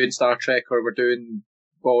 if we're doing Star Trek or we're doing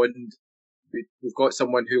Bond, we've got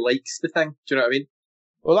someone who likes the thing. Do you know what I mean?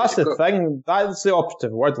 Well, that's the thing. That's the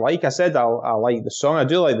operative word. Like I said, I like the song. I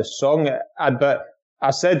do like the song, but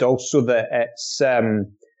I said also that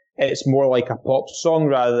it's more like a pop song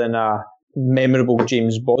rather than a memorable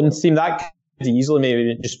James Bond theme. That could easily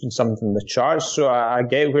maybe just been something from the charts. So I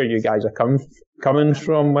get where you guys are coming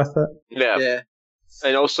from with it. Yeah.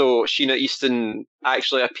 And also, Sheena Easton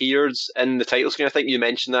actually appears in the title screen. I think you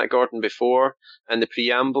mentioned that, Gordon, before in the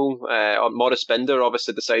preamble. Maurice Binder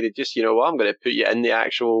obviously decided, just, I'm going to put you in the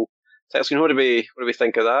actual title screen. What do we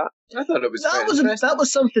think of that? I thought it was that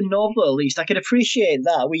was something novel. At least I could appreciate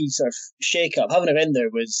that wee sort of shake up. Having her in there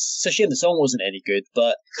it's a shame the song wasn't any good,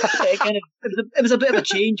 but it was a bit of a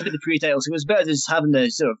change with the pre-titles. It was better than just having the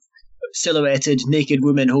sort of silhouetted naked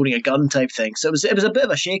woman holding a gun type thing. So it was a bit of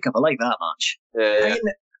a shake up. I like that much. Yeah.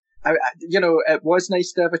 It was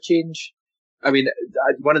nice to have a change. I mean,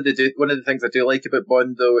 one of the things I do like about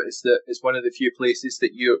Bond though is that it's one of the few places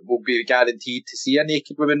that you will be guaranteed to see a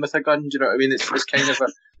naked woman with a gun. Do you know what I mean? It's kind of a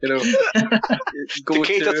to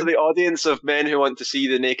cater to the audience of men who want to see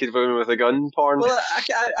the naked woman with a gun porn. Well,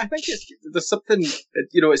 I think there's something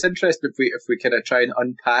it's interesting if we kind of try and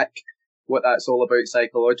unpack what that's all about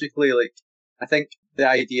psychologically. Like, I think the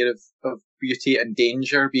idea of beauty and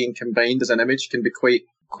danger being combined as an image can be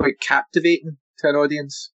quite captivating to an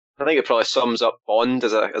audience. I think it probably sums up Bond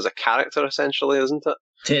as a character, essentially, isn't it?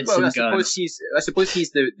 I suppose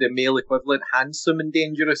he's the male equivalent, handsome and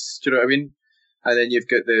dangerous. Do you know what I mean? And then you've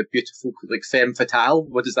got the beautiful, like, femme fatale.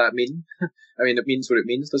 What does that mean? I mean, it means what it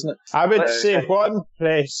means, doesn't it? I would say what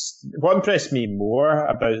impressed me more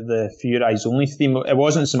about the For Your Eyes Only theme, it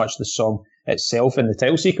wasn't so much the song itself in the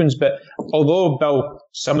title sequence, but although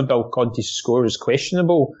some of Bill Conti's score was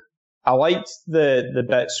questionable, I liked the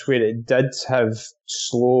bits where it did have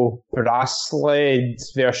slow, brass-led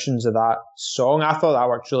versions of that song. I thought that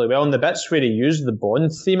worked really well. And the bits where he used the Bond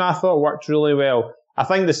theme, I thought worked really well. I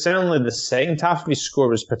think certainly the second half of his score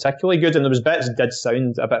was particularly good, and there was bits that did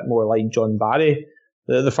sound a bit more like John Barry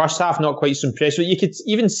The first half, not quite so impressed, but you could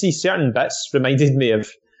even see certain bits reminded me of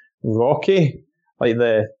Rocky, like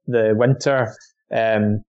the winter,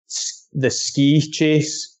 the ski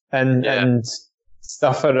chase and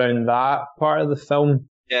stuff around that part of the film.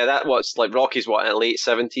 Yeah, that was like Rocky's in the late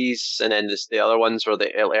 70s, and then the other ones were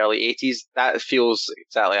the early 80s. That feels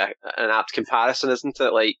exactly an apt comparison, isn't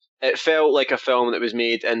it? Like, it felt like a film that was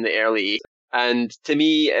made in the early 80s. And to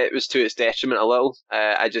me, it was to its detriment a little.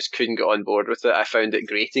 I just couldn't get on board with it. I found it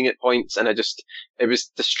grating at points, and it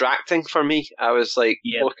was distracting for me. I was like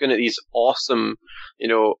looking at these awesome,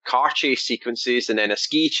 car chase sequences, and then a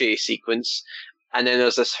ski chase sequence. And then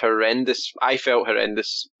there's this horrendous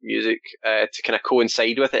music to kind of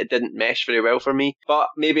coincide with it. It didn't mesh very well for me. But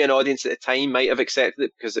maybe an audience at the time might have accepted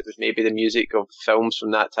it because it was maybe the music of films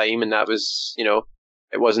from that time, and that was,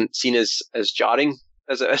 it wasn't seen as jarring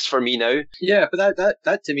as it is for me now. Yeah, but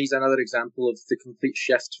that to me is another example of the complete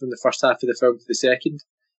shift from the first half of the film to the second.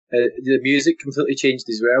 The music completely changed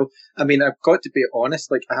as well. I mean, I've got to be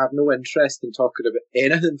honest, like, I have no interest in talking about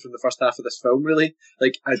anything from the first half of this film, really.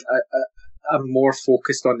 Like, I'm more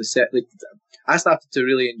focused on the set. Like, I started to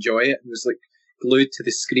really enjoy it and was like glued to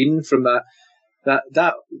the screen from the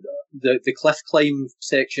cliff climb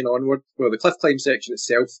section onward. Well, the cliff climb section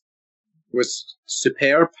itself was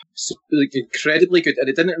superb, like incredibly good, and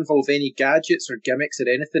it didn't involve any gadgets or gimmicks or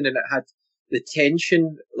anything, and it had the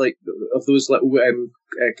tension like of those little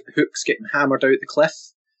hooks getting hammered out the cliff.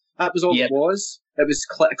 That was all it was. It was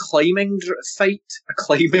a climbing fight, a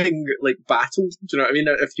climbing like battle. Do you know what I mean?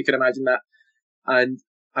 If you can imagine that, and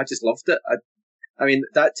I just loved it. I mean,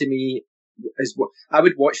 that to me is what I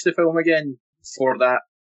would watch the film again for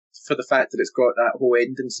the fact that it's got that whole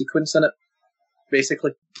ending sequence in it.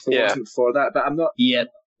 Basically, if it wasn't for that, but I'm not. Yeah.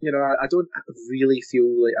 I don't really feel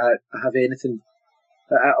like I have anything.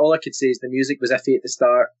 All I could say is the music was iffy at the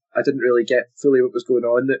start. I didn't really get fully what was going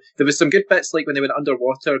on. There was some good bits, like when they went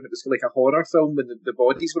underwater and it was like a horror film when the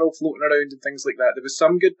bodies were all floating around and things like that. There was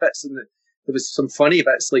some good bits, and there was some funny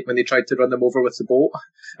bits, like when they tried to run them over with the boat.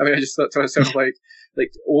 I mean, I just thought to myself, like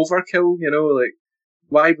overkill. Like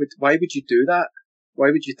why would you do that?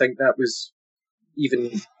 Why would you think that was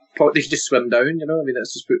even? They could just swim down, I mean,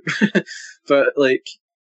 that's just. But like,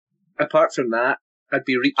 apart from that, I'd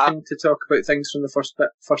be reaching to talk about things from the first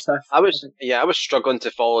half. I was struggling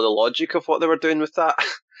to follow the logic of what they were doing with that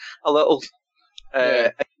a little.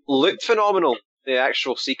 It looked phenomenal. The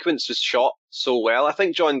actual sequence was shot so well. I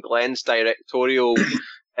think John Glenn's directorial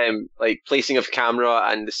placing of camera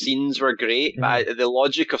and the scenes were great, but the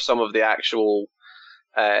logic of some of the actual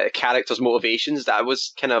characters' motivations that I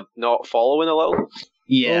was kind of not following a little.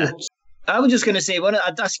 Yeah. I was just going to say,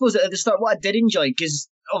 I suppose at the start, what I did enjoy, because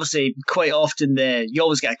obviously quite often you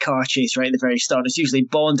always get a car chase right at the very start. It's usually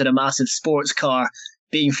Bond in a massive sports car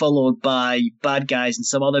being followed by bad guys in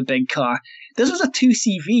some other big car. This was a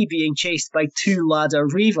 2CV being chased by two Lada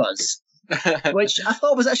Rivas, which I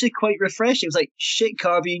thought was actually quite refreshing. It was like shit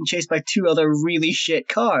car being chased by two other really shit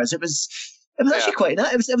cars. It was actually quite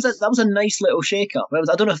nice. That was a nice little shake-up.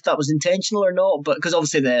 I don't know if that was intentional or not, but because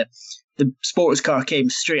obviously the sports car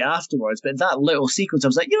came straight afterwards. But that little sequence, I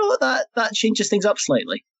was like, that changes things up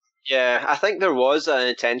slightly. Yeah, I think there was an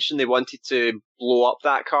intention. They wanted to blow up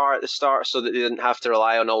that car at the start so that they didn't have to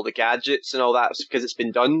rely on all the gadgets and all that because it's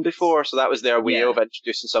been done before. So that was their way of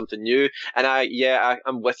introducing something new. And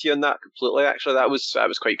I'm with you on that completely. Actually, that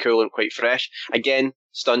was quite cool and quite fresh. Again,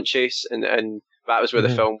 stunt chase and that was where the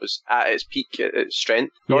film was at its peak, at its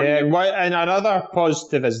strength. Yeah, and another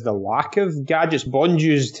positive is the lack of gadgets. Bond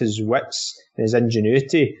used his wits, his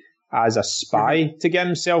ingenuity as a spy to get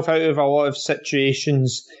himself out of a lot of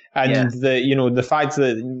situations, and the fact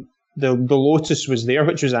that the Lotus was there,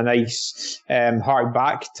 which was a nice hark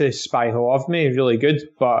back to Spy Who Loved Me, really good.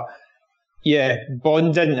 But yeah,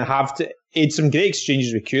 Bond didn't have to. He had some great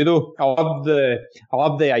exchanges with Q though. I love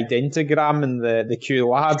the identigram in the Q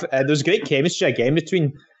lab. There was great chemistry again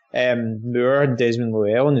between Moore and Desmond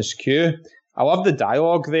Llewellyn and his Q. I love the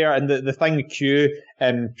dialogue there, and the thing with Q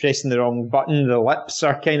pressing the wrong button, the lips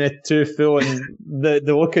are kind of too full, and the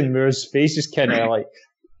look in Moore's face is kind of like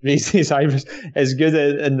raising his eyebrows. It's good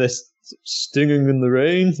in this stinging in the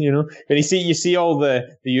rain, And you see all the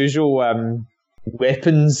usual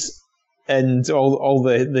weapons and all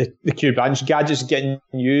the Q branch gadgets getting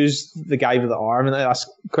used, the guy with the arm, and that's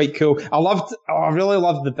quite cool. I really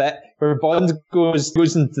loved the bit where Bond goes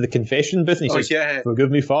into the confession booth and he says, "Forgive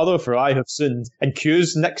me, Father, for I have sinned." And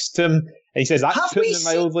Q's next to him, and he says, "That's putting it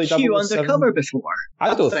mildly." Have we seen Q undercover before?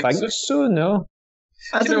 I don't think so. No.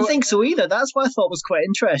 I didn't think so either. That's what I thought was quite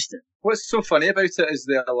interesting. What's so funny about it is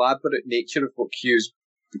the elaborate nature of what Q's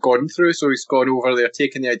gone through. So he's gone over there,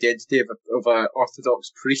 taking the identity of a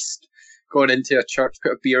Orthodox priest, gone into a church,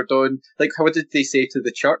 put a beard on. Like, what did they say to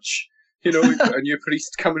the church? You know, a new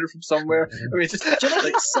priest coming from somewhere. I mean, just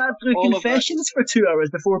like sat through confessions for 2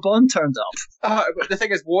 hours before Bond turned up. But the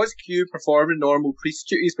thing is, was Q performing normal priest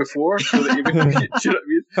duties before, so that he wouldn't be, do you know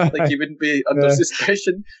what I mean? Like, he wouldn't be under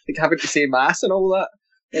suspicion, like having to say mass and all that.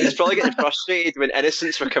 He was probably getting frustrated when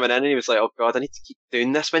innocents were coming in, and he was like, "Oh God, I need to keep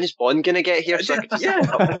doing this. When is Bond gonna get here?" So I could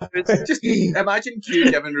just just imagine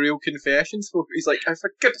Q giving real confessions. He's like, "Oh,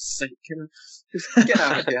 for goodness sake, just get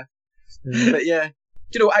out of here." But yeah.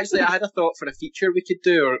 Actually, I had a thought for a feature we could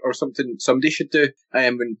do, or something somebody should do,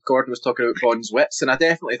 when Gordon was talking about Bond's wits, and I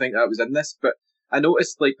definitely think that was in this, but I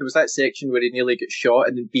noticed, like, there was that section where he nearly got shot,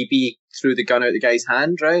 and then BB threw the gun out the guy's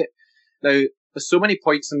hand, right? Now, there's so many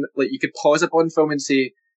points, in, like, you could pause a Bond film and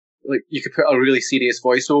say, like, you could put a really serious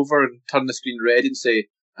voiceover and turn the screen red and say,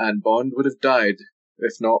 and Bond would have died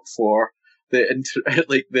if not for the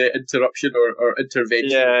interruption or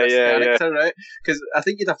intervention of this character, right? Because I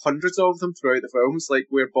think you'd have hundreds of them throughout the films, like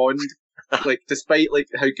where Bond, like despite like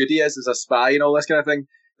how good he is as a spy and all this kind of thing,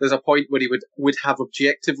 there's a point where he would have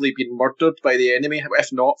objectively been murdered by the enemy, if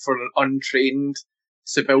not for an untrained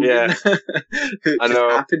civilian who just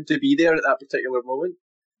happened to be there at that particular moment.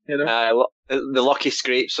 The lucky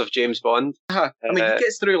scrapes of James Bond. I mean, he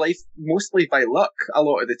gets through life mostly by luck a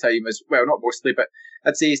lot of the time, as well, not mostly, but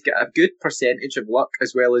I'd say he's got a good percentage of luck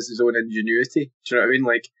as well as his own ingenuity. Do you know what I mean?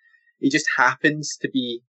 Like, he just happens to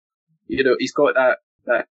be, he's got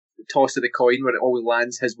that toss of the coin where it always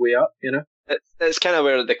lands his way up, It's kind of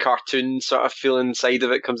where the cartoon sort of feeling side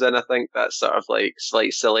of it comes in, I think. That sort of like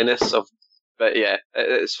slight silliness of, but yeah,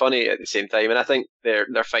 it's funny at the same time, and I think they're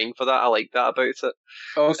fine for that. I like that about it.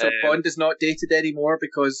 Also, Bond is not dated anymore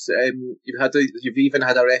because you've even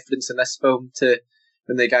had a reference in this film to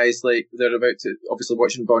when the guys, like, they're about to obviously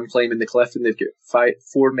watching Bond climbing the cliff, and they've got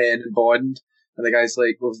 4 men in Bond, and the guy's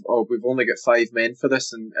like, we've only got 5 men for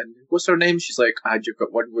this, and what's her name? She's like, you've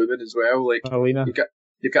got 1 woman as well. Like, Alina.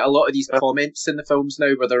 You've got a lot of these comments in the films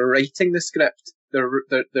now where they're writing the script.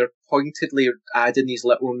 They're pointedly adding these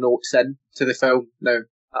little notes in to the film now.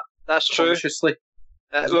 That's true. Consciously.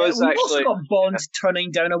 We've also got Bond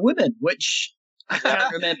turning down a woman, which I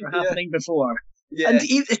can't remember happening before. Yeah. And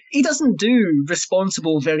he doesn't do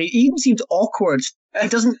responsible he even seemed awkward. He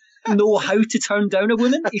doesn't know how to turn down a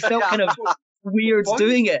woman. He felt kind of weird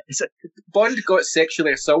doing it. Bond got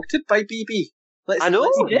sexually assaulted by BB. I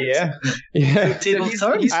know. Yeah. He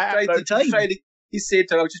said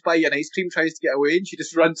to her, "I'll just buy you an ice cream," tries to get away, and she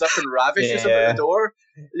just runs up and ravishes him at the door.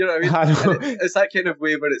 You know what I mean? It's that kind of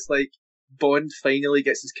way where it's like Bond finally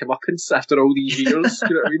gets his comeuppance after all these years.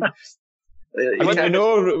 You know what I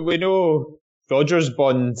mean? We know Roger's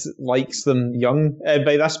Bond likes them young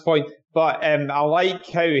by this point, but I like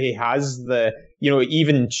how he has the,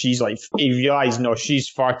 even she's like, he realised, no, she's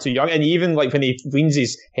far too young. And even like when he leans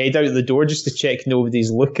his head out the door just to check nobody's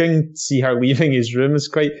looking, see her leaving his room is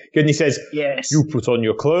quite good. And he says, yes, you put on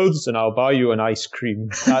your clothes and I'll buy you an ice cream.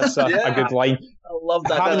 That's a good line. I love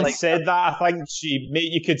that. Having said that, I think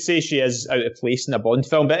you could say she is out of place in a Bond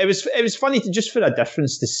film, but it was funny just for a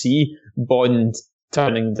difference to see Bond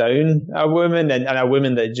turning down a woman and a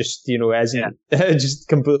woman that just, isn't, just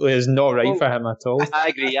completely is not right for him at all. I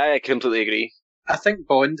agree. I completely agree. I think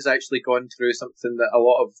Bond has actually gone through something that a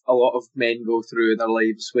lot of men go through in their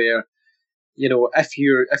lives, where, if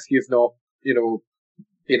you've not,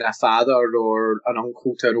 been a father or an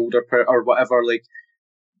uncle to an older or whatever, like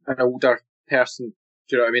an older person,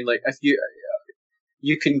 do you know what I mean? Like, if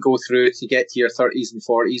you can go through to get to your 30s and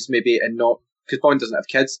 40s maybe and not, because Bond doesn't have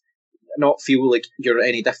kids, not feel like you're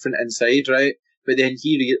any different inside, right? But then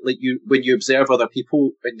when you observe other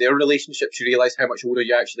people in their relationships, you realise how much older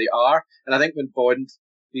you actually are. And I think when Bond,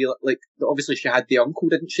 obviously she had the uncle,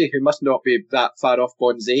 didn't she, who must not be that far off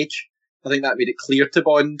Bond's age. I think that made it clear to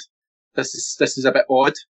Bond, this is a bit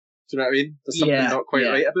odd. Do you know what I mean? There's something not quite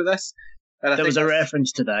right about this. And there was a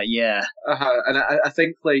reference to that, yeah. And I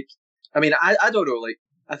think, I don't know,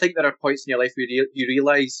 I think there are points in your life where you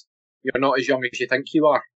realise you're not as young as you think you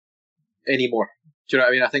are anymore. Do you know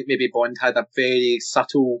what I mean? I think maybe Bond had a very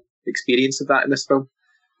subtle experience of that in this film,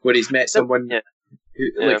 where he's met someone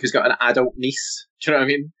who's got an adult niece. Do you know what I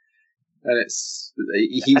mean? And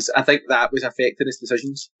I think that was affecting his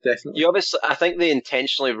decisions, definitely. I think they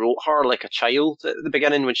intentionally wrote her like a child at the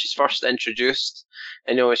beginning when she's first introduced.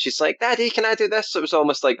 She's like, "Daddy, can I do this?" So it was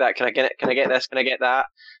almost like that. Can I get it? Can I get this? Can I get that?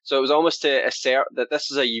 So it was almost to assert that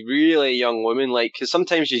this is a really young woman. Like, because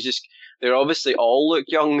sometimes they obviously all look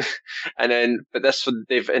young, but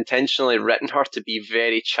they've intentionally written her to be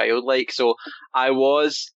very childlike. So I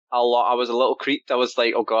was a lot. I was a little creeped. I was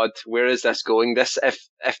like, oh God, where is this going?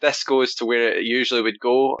 If this goes to where it usually would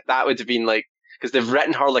go, that would have been like, because they've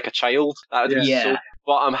written her like a child. That would have been so.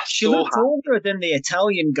 But I'm She so looked older than the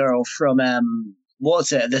Italian girl from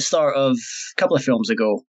what's it? The start of a couple of films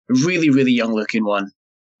ago. Really, really young looking one.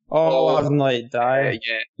 Oh, I've like die.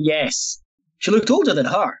 yeah. Yes, she looked older than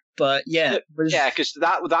her, but yeah, because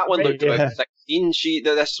that one looked about 16. She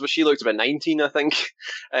looked about 19, I think.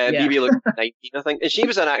 BB looked 19, I think, and she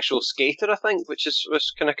was an actual skater, I think, which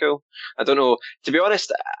was kind of cool. I don't know. To be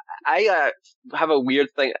honest, I have a weird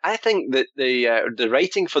thing. I think that the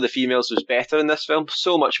writing for the females was better in this film,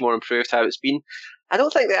 so much more improved how it's been. I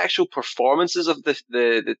don't think the actual performances of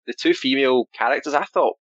the two female characters,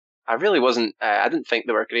 I really wasn't. I didn't think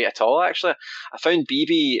they were great at all. Actually, I found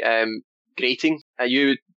BB grating.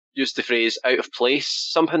 You used the phrase "out of place."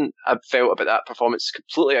 Something I felt about that performance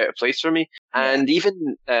completely out of place for me. And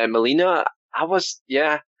even Melina,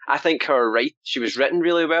 I think she was written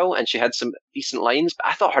really well, and she had some decent lines. But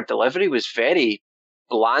I thought her delivery was very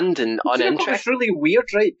bland and uninteresting. It's really weird,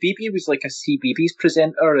 right? BB was like a CBeebies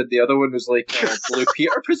presenter, and the other one was like a Blue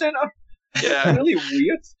Peter presenter. Yeah, really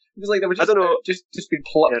weird. It was like they were just been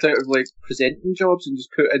plucked out of like presenting jobs and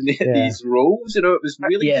just put in these roles. You know, it was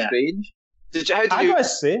really strange. I gotta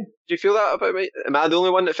say, do you feel that about me? Am I the only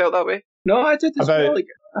one that felt that way? No, I did as well. Like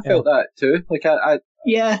I felt that too. Like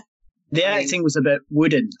the acting was a bit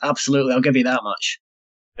wooden. Absolutely, I'll give you that much.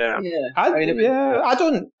 Yeah.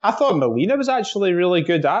 I thought Melina was actually really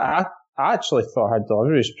good. I actually thought her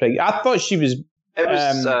delivery was pretty. I thought she was.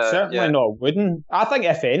 Certainly not wooden. I think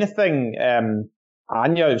if anything,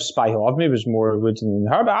 Anya of Spy Who Loved Me was more wooden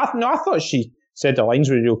than her. But I thought she said the lines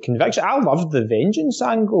with real conviction. I loved the vengeance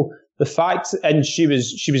angle. The fact, and she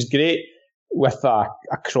was great with a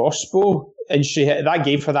crossbow, and that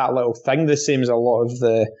gave her that little thing, the same as a lot of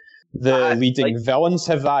the leading villains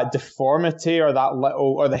have that deformity or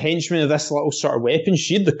the henchmen of this little sort of weapon.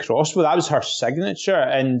 She had the crossbow. That was her signature,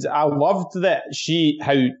 and I loved that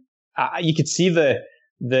you could see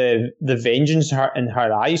the vengeance in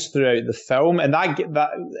her eyes throughout the film, and that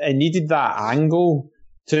it needed that angle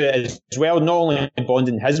to it as well. Not only Bond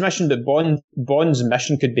in his mission, but Bond's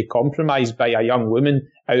mission could be compromised by a young woman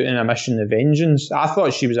out in a mission of vengeance. I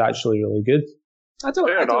thought she was actually really good. I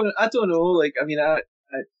don't know. Like, I mean,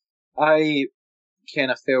 I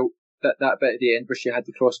kind of felt that bit at the end where she had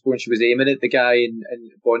the crossbow and she was aiming at the guy and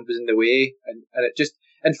Bond was in the way, and it just,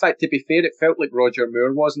 in fact, to be fair, it felt like Roger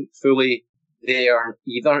Moore wasn't fully there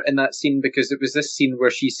either in that scene, because it was this scene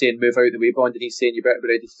where she's saying move out of the way, Bond, and he's saying you better be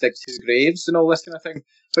ready to dig 2 graves and all this kind of thing,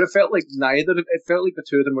 but it felt like it felt like the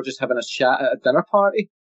two of them were just having a chat at a dinner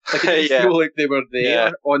party. Like, it didn't feel like they were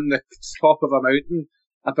there on the top of a mountain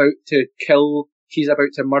about to kill, she's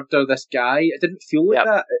about to murder this guy. It didn't feel like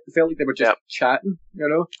that. It felt like they were just chatting, you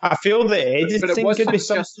know. I feel the editing but it wasn't could be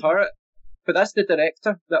just her. But that's the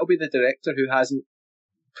director. That'll be the director who hasn't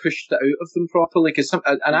pushed it out of them properly, because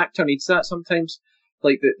an actor needs that sometimes.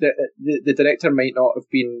 Like the director might not have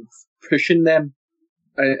been pushing them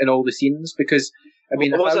in all the scenes, because I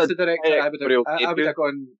mean, if I was the director, I would have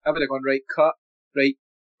gone right, cut, right,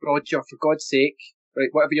 Roger, for God's sake, right,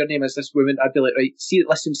 whatever your name is, this woman, I'd be like, right,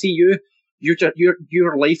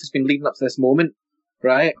 your life has been leading up to this moment,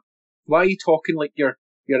 right? Why are you talking like you're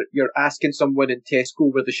asking someone in Tesco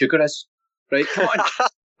where the sugar is, right? Come on.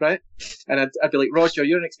 Right? And I'd be like, Roger,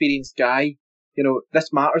 you're an experienced guy. You know,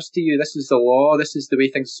 this matters to you. This is the law. This is the way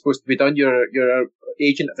things are supposed to be done. You're an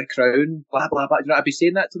agent of the crown. Blah blah blah. You know, I'd be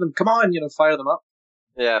saying that to them. Come on, fire them up.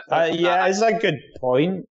 Yeah. It's a good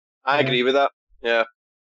point. I agree with that. Yeah.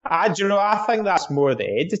 I think that's more the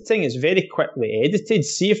editing. It's very quickly edited.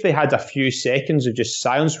 See if they had a few seconds of just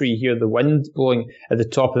silence where you hear the wind blowing at the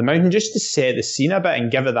top of the mountain, just to set the scene a bit and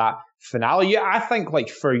give it that finale. I think, like,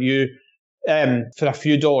 for you, for a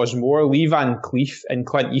few dollars more, Lee Van Cleef and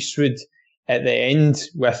Clint Eastwood at the end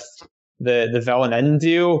with the villain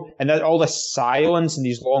Indio, and all this silence and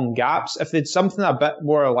these long gaps. If they'd something a bit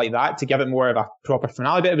more like that to give it more of a proper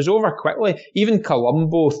finale, but it was over quickly. Even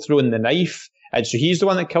Columbo throwing the knife, and so he's the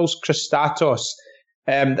one that kills Christatos.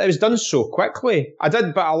 It was done so quickly.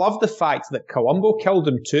 But I love the fact that Columbo killed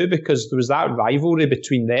him too, because there was that rivalry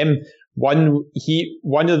between them. One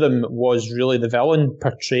of them was really the villain,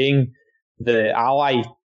 portraying the ally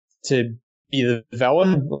to be the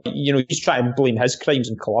villain. He's trying to blame his crimes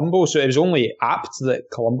on Columbo, so it was only apt that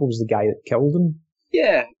Columbo was the guy that killed him.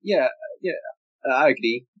 Yeah, I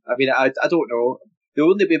agree. I mean, I don't know. The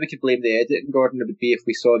only way we could blame the editing, Gordon, would be if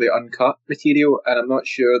we saw the uncut material, and I'm not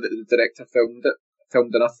sure that the director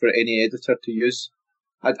filmed enough for any editor to use.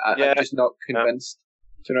 I'm just not convinced.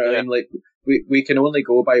 Do you know what I mean? Like, we can only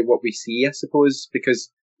go by what we see, I suppose, because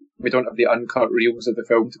we don't have the uncut reels of the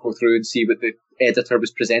film to go through and see what the editor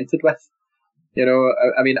was presented with. You know,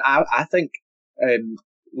 I mean, I think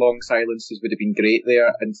long silences would have been great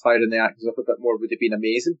there, and firing the actors up a bit more would have been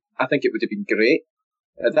amazing. I think it would have been great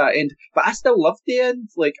at that end. But I still loved the end.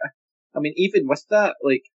 Like, I mean, even with that,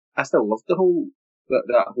 like, I still loved the whole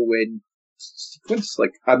that whole end sequence.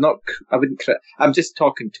 Like, I'm just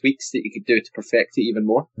talking tweaks that you could do to perfect it even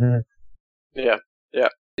more.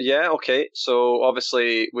 Yeah, okay. So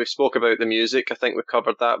obviously we've spoke about the music. I think we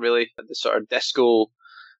covered that really. The sort of disco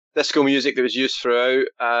music that was used throughout.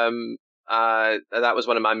 That was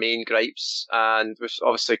one of my main gripes. And we've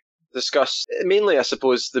obviously discussed mainly, I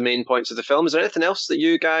suppose, the main points of the film. Is there anything else that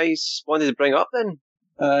you guys wanted to bring up then?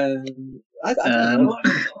 I don't know.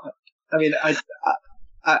 I mean,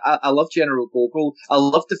 I love General Gogol. I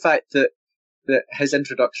love the fact that his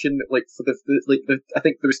introduction, like for I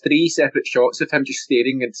think there was 3 separate shots of him just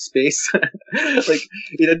staring into space. Like,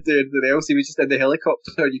 he didn't do anything else. He was just in the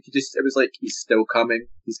helicopter. It was like, he's still coming.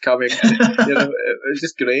 He's coming. You know, it was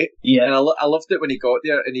just great. Yeah. And I loved it when he got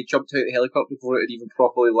there and he jumped out of the helicopter before it had even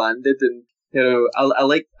properly landed. And, you know,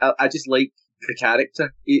 I just like the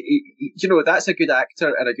character. He, you know, that's a good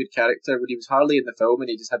actor and a good character. When he was hardly in the film and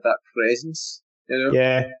he just had that presence, you know?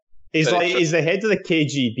 Yeah. He's the head of the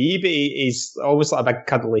KGB, but he's always like a big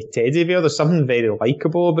cuddly teddy bear. There's something very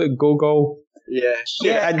likeable about Gogol.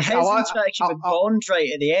 Yeah. And his interaction with Bond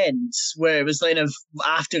right at the end, where it was kind of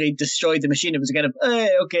after he destroyed the machine, it was kind of,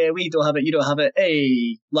 hey, okay, we don't have it, you don't have it,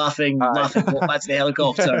 hey, laughing, walk back to the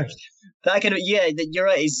helicopter. That kind of, you're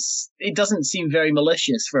right. It doesn't seem very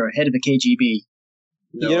malicious for head of the KGB.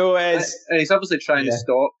 No. You know, and he's obviously trying to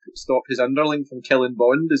stop his underling from killing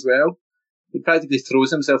Bond as well. He practically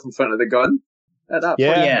throws himself in front of the gun at that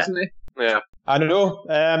point, doesn't he? Yeah. I don't know.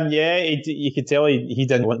 You could tell he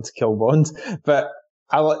didn't want to kill Bond. But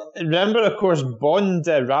I remember, of course, Bond,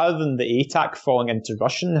 rather than the ATAC falling into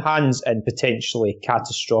Russian hands and potentially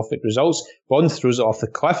catastrophic results, Bond throws it off the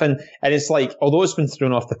cliff. And it's like, although it's been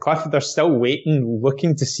thrown off the cliff, they're still waiting,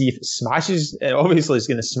 looking to see if it smashes. Obviously, it's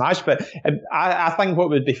going to smash. But I think what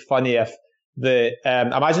would be funny if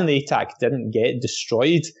imagine the ATAC didn't get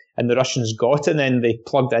destroyed and the Russians got it, and then they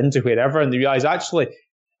plugged it into wherever, and they realised, actually,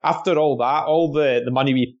 after all that, all the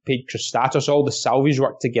money we paid Kristatos, all the salvage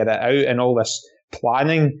work to get it out, and all this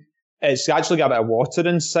planning, it's actually got a bit of water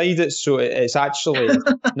inside it, so it's actually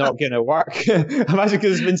not going to work. Imagine,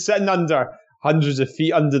 because it's been sitting under hundreds of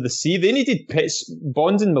feet under the sea. They needed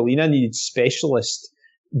Bond and Melina needed specialist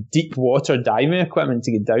deep water diving equipment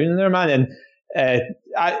to get down in there, man. And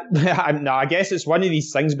I guess it's one of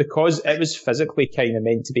these things, because it was physically kind of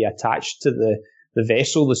meant to be attached to the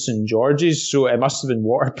vessel, the St. George's, so it must have been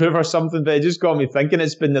waterproof or something, but it just got me thinking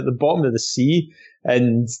it's been at the bottom of the sea,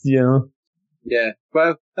 and, you know. Yeah,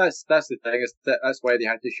 well, that's the thing, that's why they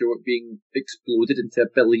had to show it being exploded into 1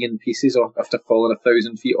 billion pieces after falling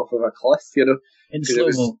 1,000 feet off of a cliff, you know. In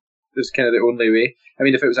slow-mo. It was kind of the only way. I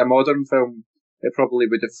mean, if it was a modern film, it probably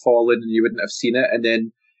would have fallen and you wouldn't have seen it, and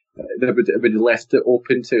then it would have left it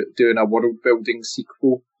open to doing a world-building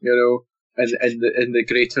sequel, you know, in the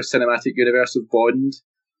greater cinematic universe of Bond,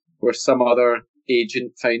 where some other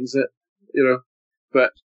agent finds it, you know.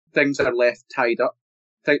 But things are left tied up.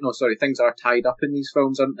 Things are tied up in these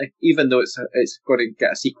films, aren't they? Even though it's going to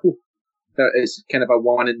get a sequel. It's kind of a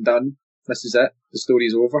one and done. This is it. The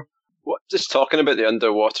story's over. Just talking about the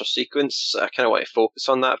underwater sequence, I kind of want to focus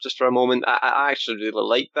on that just for a moment. I actually really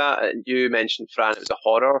like that. And you mentioned, Fran, it was a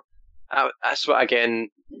horror. That's what, again,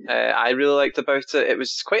 I really liked about it. It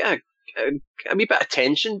was quite a wee bit of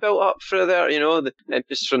tension built up through there, you know,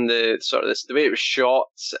 just from the sort of the way it was shot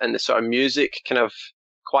and the sort of music kind of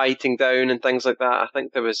quieting down and things like that. I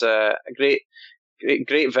think there was a great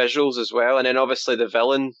visuals as well. And then obviously the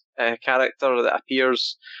villain character that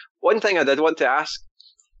appears. One thing I did want to ask,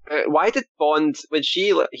 why did Bond, when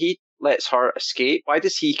he lets her escape, why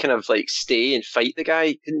does he kind of like stay and fight the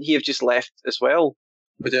guy? Couldn't he have just left as well?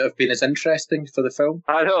 Would it have been as interesting for the film?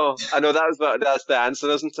 I know that's the answer,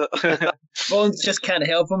 isn't it? Bond just can't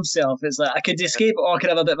help himself. It's like, I could escape or I could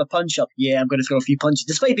have a bit of a punch up. Yeah, I'm going to throw a few punches.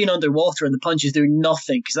 Despite being underwater and the punches do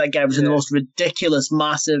nothing, because that guy was in the most ridiculous,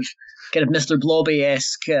 massive, kind of Mr.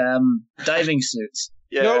 Blobby-esque diving suits.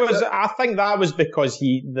 Yeah. No, I think that was because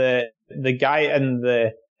the guy in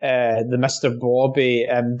the Mr. Blobby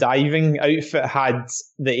diving outfit had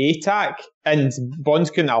the ATAC, and Bond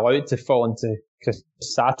couldn't allow it to fall into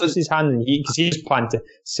Kristatos' hand, and because he's planned to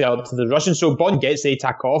sell it to the Russians. So Bond gets the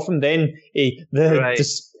ATAC off him, then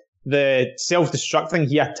the self-destruct thing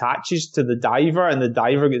he attaches to the diver, and the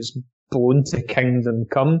diver gets blown to Kingdom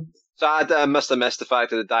Come. So I must have missed the fact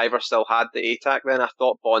that the diver still had the ATAC then. I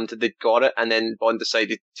thought Bond had got it, and then Bond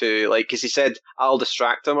decided to, like, because he said, I'll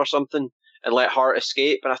distract him or something and let her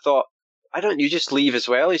escape. And I thought, why don't you just leave as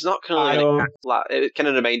well? He's not going to. It kind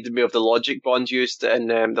of reminded me of the logic Bond used in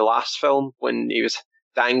the last film when he was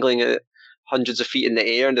dangling at hundreds of feet in the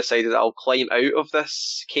air and decided I'll climb out of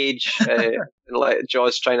this cage and let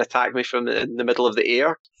Jaws try and attack me from in the middle of the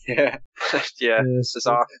air. Yeah, yeah, Yes.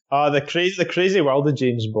 bizarre. The crazy world of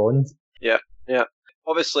James Bond. Yeah.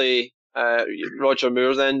 Obviously, Roger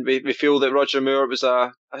Moore. Then we feel that Roger Moore was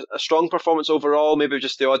a strong performance overall. Maybe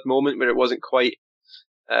just the odd moment where it wasn't quite.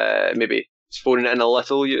 Maybe phoning it in a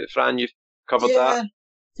little. Fran, you've covered that.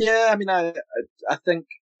 Yeah. I mean, I think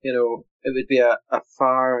it would be a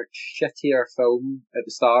far shittier film at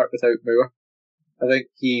the start without Moore. I think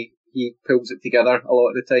he pulls it together a lot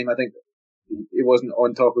of the time. I think he wasn't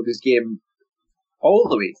on top of his game all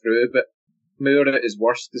the way through, but Moore at his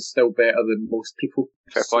worst is still better than most people.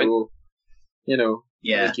 Fair point.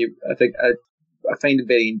 Yeah. I think I find him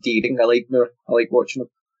very endearing. I like Moore. I like watching him.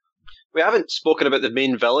 We haven't spoken about the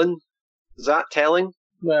main villain. Is that telling?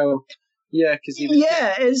 Well, yeah, because he was...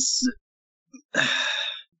 Yeah, it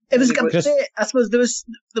was a bit, I suppose there was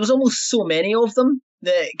almost so many of them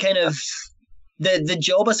that kind of the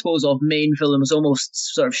job, I suppose, of main villain was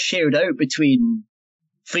almost sort of shared out between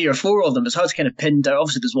 3 or 4 of them. It's hard to kind of pin down.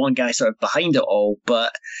 Obviously, there's one guy sort of behind it all,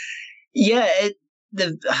 but yeah, I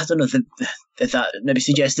don't know if that maybe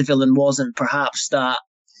suggests the villain wasn't perhaps that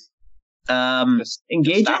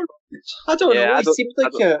engaging. I don't know. Yeah, He seemed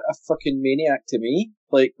like a fucking maniac to me.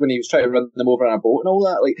 Like when he was trying to run them over on a boat and all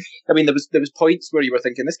that. Like, I mean, there was points where you were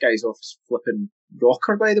thinking, this guy's off his flipping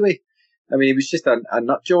rocker, by the way. I mean, he was just a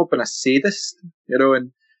nut job and a sadist,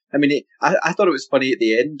 And I mean, I thought it was funny at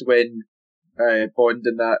the end when Bond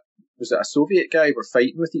and that, was it a Soviet guy, were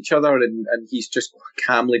fighting with each other, and he's just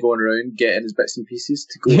calmly going around getting his bits and pieces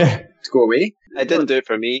to go away. It didn't do it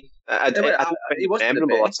for me. It wasn't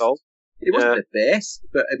memorable at all. He wasn't the best,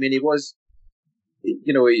 but I mean, he was.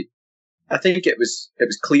 I think it was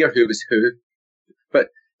clear who was who, but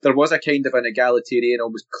there was a kind of an egalitarian,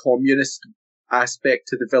 almost communist aspect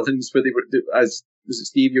to the villains, where they were, as was it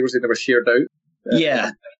Steve, you were saying, they were shared out.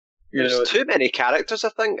 Yeah. There's too many characters, I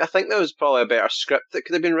think. I think there was probably a better script that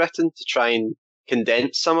could have been written to try and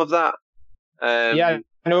condense some of that. Yeah,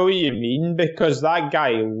 I know what you mean, because that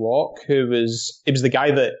guy, Locke, he was the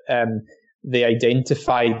guy that they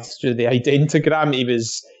identified through the identigram. He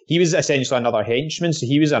was essentially another henchman, so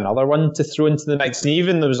he was another one to throw into the mix. And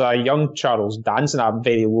even there was a young Charles Dance in a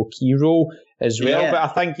very low-key role as well. Yeah. But I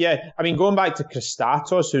think, I mean, going back to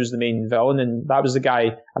Christatos, who's the main villain, and that was the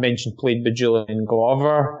guy I mentioned played by Julian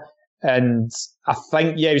Glover. And I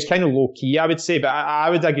think, he was kind of low-key, I would say. But I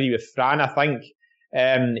would agree with Fran. I think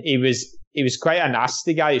he was quite a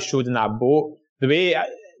nasty guy who showed in that boat. The way...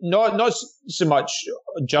 Not so much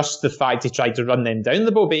just the fact he tried to run them down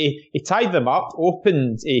the boat, but he tied them up,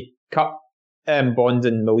 he cut Bond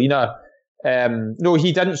and Melina. No,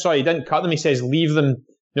 he didn't. Sorry, he didn't cut them. He says, leave them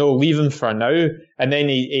for now. And then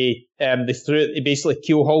he basically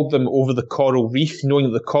keel-hauled them over the coral reef, knowing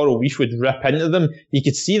that the coral reef would rip into them. You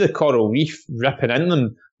could see the coral reef ripping into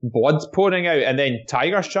them, blood pouring out, and then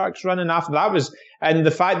tiger sharks running after. And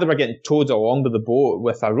the fact that we're getting towed along with the boat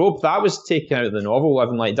with a rope, that was taken out of the novel Live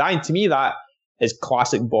and Let Die. And to me, that is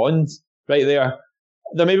classic Bond right there.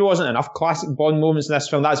 There maybe wasn't enough classic Bond moments in this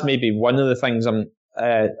film. That's maybe one of the things I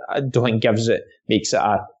don't think makes it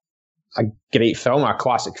a great film, a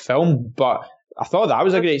classic film. But I thought that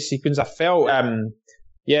was a great sequence. I felt,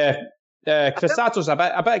 Christatos a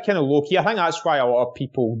bit kind of low key. I think that's why a lot of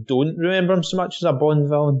people don't remember him so much as a Bond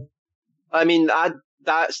villain. I mean,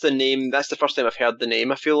 that's the name. That's the first time I've heard the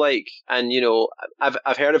name, I feel like. And,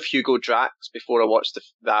 I've heard of Hugo Drax before I watched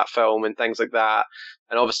that film and things like that.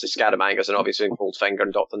 And obviously Scaramangas and obviously Goldfinger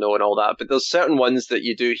and Dr. No and all that. But there's certain ones that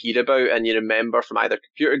you do hear about and you remember from either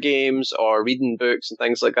computer games or reading books and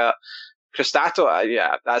things like that.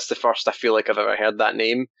 Christatos, that's the first I feel like I've ever heard that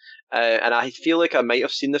name. And I feel like I might have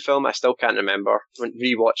seen the film. I still can't remember. When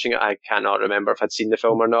rewatching it, I cannot remember if I'd seen the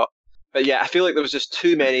film or not. But yeah, I feel like there was just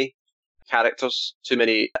too many characters, too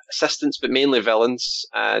many assistants, but mainly villains,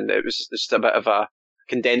 and it was just a bit of a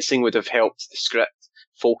condensing would have helped the script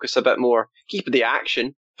focus a bit more, keep the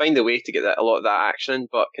action, find a way to get a lot of that action in,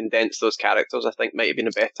 but condense those characters. I think might have been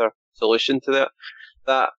a better solution to that.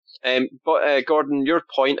 But Gordon, your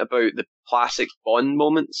point about the classic Bond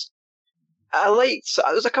moments, I liked.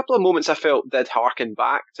 There's a couple of moments I felt did harken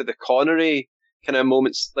back to the Connery kind of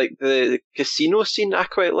moments, like the casino scene. I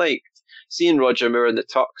quite liked seeing Roger Moore and the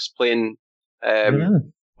Tux playing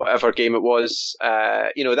whatever game it was,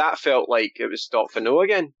 that felt like it was Doc Fano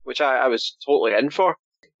again, which I was totally in for.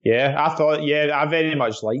 Yeah, I very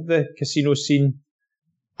much liked the casino scene.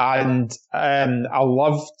 And I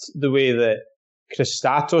loved the way that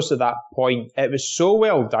Christatos at that point, it was so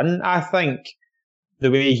well done, I think, the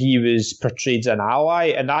way he was portrayed as an ally.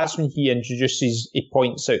 And that's when he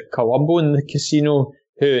points out Columbo in the casino,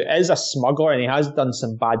 who is a smuggler and he has done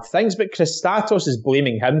some bad things, but Christatos is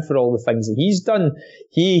blaming him for all the things that he's done.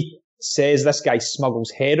 He says this guy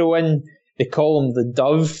smuggles heroin. They call him the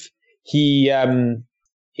Dove.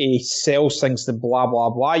 He sells things to blah,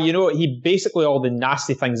 blah, blah. He basically, all the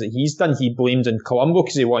nasty things that he's done, he blamed on Columbo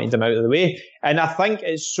because he wanted him out of the way. And I think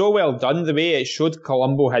it's so well done, the way it showed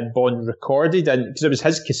Columbo had Bond recorded, and because it was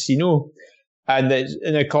his casino. And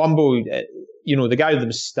Columbo, the guy with the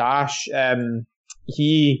moustache,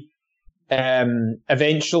 he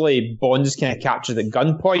eventually Bond is kind of captured at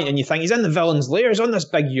gunpoint, and you think he's in the villain's lair, he's on this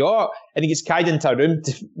big yacht, and he gets carried into a room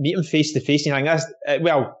to meet him face to face. And you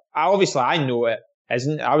think I know it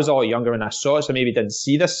isn't. I was a lot younger when I saw it, so maybe didn't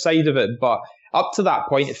see this side of it. But up to that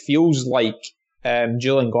point, it feels like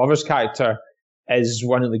Julian Glover's character is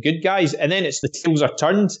one of the good guys, and then it's the tables are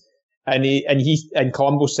turned. And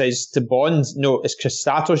Columbo says to Bond, "No, it's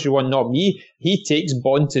Christatos you want, not me." He takes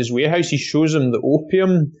Bond to his warehouse. He shows him the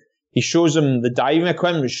opium. He shows him the diving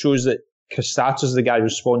equipment, which shows that Christatos is the guy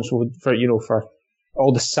responsible for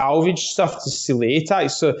all the salvage stuff to seal the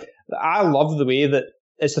ATACs. So I love the way that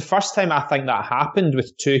it's the first time I think that happened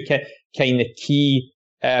with two kind of key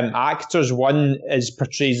actors. One is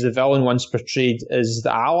portrayed as the villain, one's portrayed as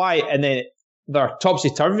the ally, and then they're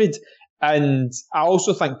topsy-turvied. And I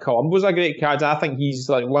also think Columbo's a great character. I think he's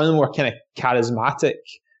like one of the more kind of charismatic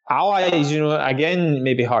allies, again,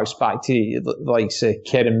 maybe harks back to like say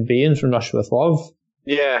Karen Bain from Russia with Love.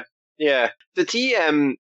 Yeah. Did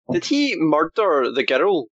he murder the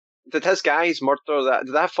girl? Did his guys murder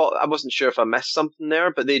that? I wasn't sure if I missed something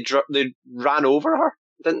there, but they ran over her,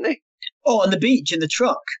 didn't they? Oh, on the beach in the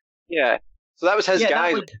truck. Yeah. So that was his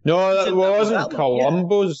guy. No, that wasn't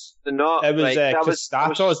Columbo's. It was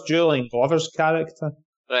Christatos, Julian Glover's character.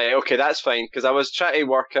 Right, okay, that's fine, because I was trying to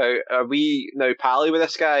work out, are we now pally with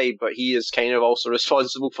this guy, but he is kind of also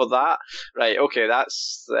responsible for that? Right, okay, that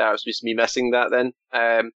was just me missing that then.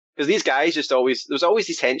 Because these guys there was always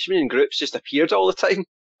these henchmen in groups just appeared all the time.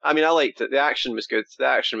 I mean, I liked it. The action was good.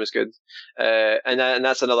 And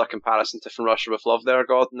that's another comparison to From Russia with Love there,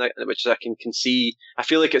 Gordon, which I can see. I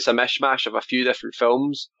feel like it's a mishmash of a few different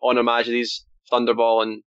films on Her Majesty's Thunderball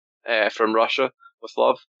and From Russia with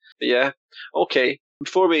Love. But yeah, okay.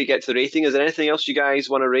 Before we get to the rating, is there anything else you guys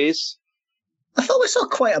want to raise? I thought we saw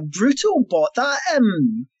quite a brutal Bond. That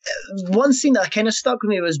one scene that kind of stuck with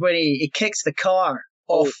me was when he kicks the car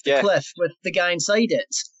off the cliff with the guy inside it.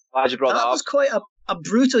 Glad you brought that up. That was quite a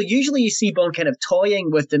brutal. Usually you see Bond kind of toying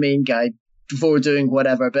with the main guy before doing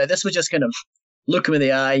whatever, but this was just kind of look him in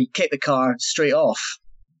the eye, kick the car straight off.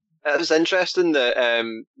 It was interesting that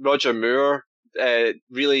Roger Moore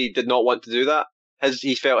really did not want to do that.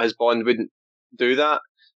 He felt his Bond wouldn't do that,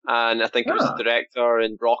 and I think it was the director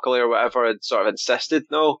and Broccoli or whatever had sort of insisted,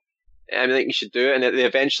 no, I think you should do it, and they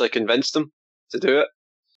eventually convinced him to do it.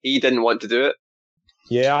 He didn't want to do it.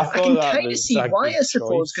 Yeah, I can kind of see why, I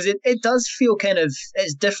suppose, because it does feel kind of,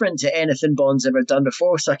 it's different to anything Bond's ever done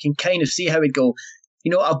before, so I can kind of see how he'd go,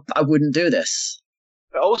 I wouldn't do this.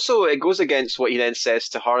 But also, it goes against what he then says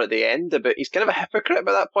to her at the end about he's kind of a hypocrite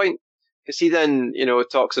by that point, because he then,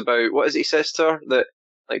 talks about, what is it he says to her? That,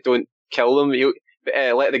 like, don't kill them,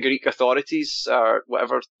 let the Greek authorities, or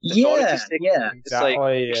whatever authorities take. Yeah, it's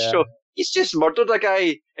exactly, so he's just murdered a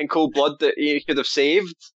guy in cold blood that he could have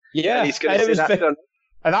saved. Yeah, and he's going to say that.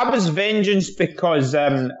 And that was vengeance because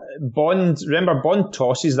Bond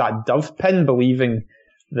tosses that dove pin, believing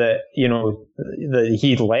that, that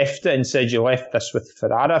he'd left it and said, you left this with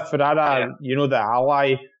Ferrara. Ferrara, the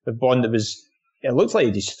ally of Bond that was, it looked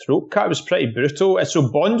like his throat cut. It was pretty brutal. And so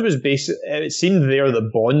Bond was it seemed there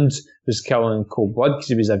that Bond was killing in cold blood because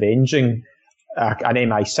he was avenging an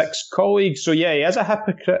MI6 colleague. So yeah, he is a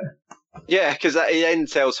hypocrite. Yeah, because he then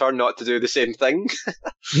tells her not to do the same thing.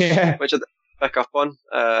 Yeah. Which I pick up on.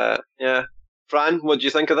 Yeah. Fran, what do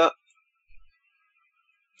you think of that?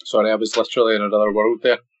 Sorry, I was literally in another world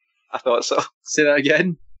there. I thought so. Say that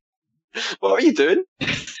again. What are you doing?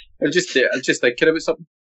 I'm just thinking about something.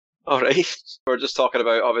 All right. We're just talking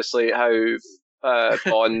about, obviously, how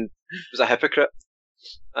Bond was a hypocrite.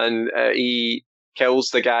 And he kills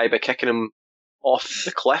the guy by kicking him off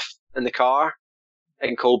the cliff in the car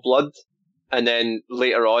in cold blood. And then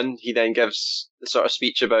later on, he then gives the sort of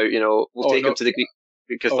speech about, we'll take him to the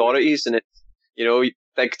Greek authorities. And it's,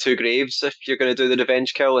 dig two graves if you're going to do the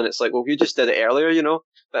revenge kill, and it's like, well, you just did it earlier, you know,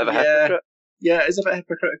 bit of a hypocrite. Yeah, it's a bit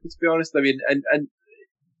hypocritical, to be honest. I mean, and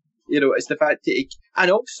you know, it's the fact that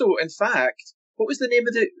and also, in fact, what was the name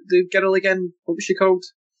of the girl again? What was she called?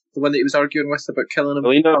 The one that he was arguing with about killing him?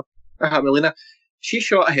 Melina. Melina. She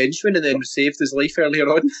shot a henchman and then saved his life earlier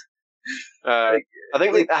on. I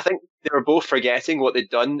think they were both forgetting what they'd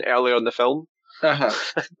done earlier in the film. Like,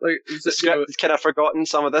 The script has kind of forgotten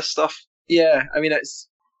some of this stuff. Yeah, I mean, it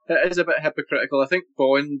is a bit hypocritical. I think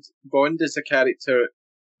Bond is a character,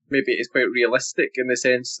 maybe is quite realistic in the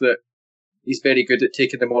sense that he's very good at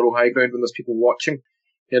taking the moral high ground when there's people watching.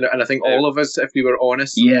 You know, and I think all of us, if we were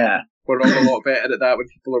honest, we're all a lot better at that when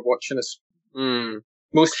people are watching us.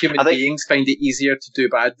 Most human beings find it easier to do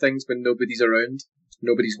bad things when nobody's around,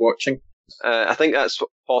 nobody's watching. I think that's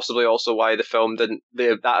possibly also why the film that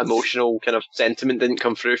emotional kind of sentiment didn't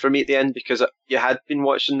come through for me at the end, because you had been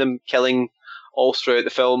watching them killing all throughout the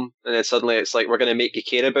film, and then suddenly it's like, we're going to make you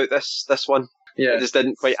care about this one. Yeah. It just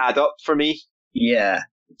didn't quite add up for me. Yeah.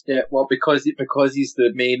 Yeah, well, because he's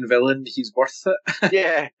the main villain, he's worth it.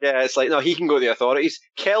 yeah, it's like, no, he can go to the authorities,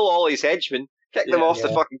 kill all his henchmen, kick them off the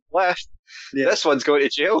fucking cliff. Yeah. This one's going to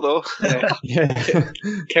jail, though.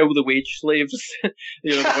 Kill the wage slaves.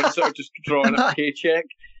 You know, the ones that are just drawing a paycheck.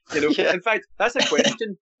 You know, in fact, that's a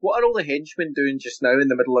question. What are all the henchmen doing just now in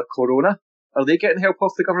the middle of Corona? Are they getting help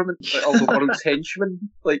off the government? Like all the world's henchmen?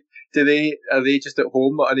 Like, are they just at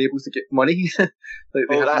home unable to get money? Like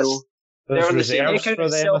they have no. They're in the same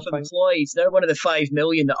self-employed. They're one of the 5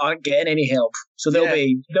 million that aren't getting any help. So they'll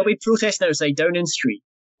be protesting outside Downing Street.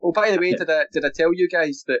 Oh, by the way, did I tell you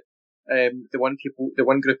guys that the one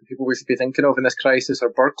group of people we should be thinking of in this crisis are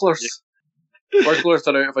burglars? Yeah. Burglars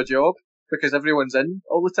are out of a job because everyone's in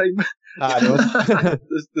all the time. I know.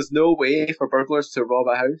 There's no way for burglars to rob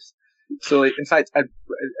a house. So, like, in fact, the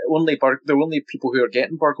only people who are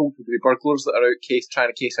getting burgled would be burglars that are out trying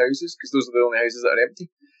to case houses, because those are the only houses that are empty.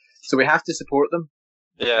 So we have to support them.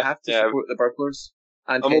 Yeah, we have to support the burglars.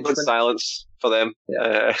 And I'm holding silence for them.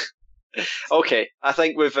 Yeah. Okay, I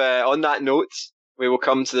think we've on that note, we will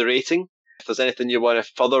come to the rating. If there's anything you want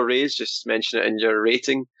to further raise, just mention it in your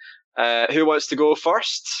rating. Who wants to go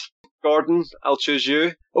first? Gordon, I'll choose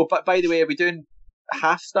you. Oh, but by the way, are we doing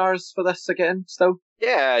half stars for this again still?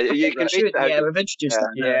 Yeah, you can. We've introduced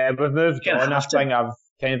that. Yeah, we've moved on. I think I've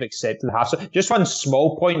kind of accepted half. So just one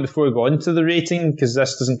small point before we go into the rating, because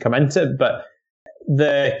this doesn't come into it, but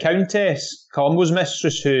the Countess, Columbo's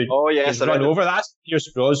mistress, who was run over, that's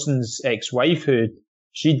Pierce Brosnan's ex-wife, who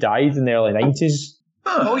she died in the early 90s.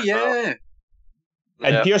 Oh, yeah.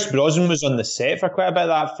 And Pierce Brosnan was on the set for quite a bit of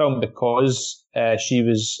that film because she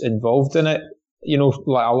was involved in it. You know,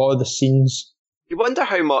 like a lot of the scenes. You wonder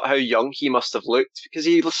how young he must have looked, because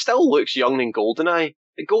he still looks young in GoldenEye.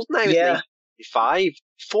 GoldenEye was 95,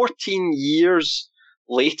 14 years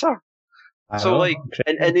later.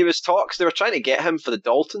 And there was talks, they were trying to get him for the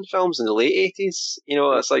Dalton films in the late 80s. You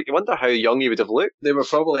know, it's like, you wonder how young he would have looked. They were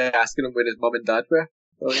probably asking him where his mum and dad were.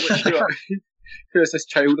 Who is this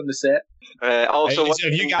child on the set? Also, have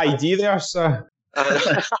you got ID there, sir?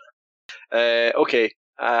 Okay,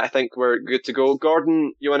 I think we're good to go.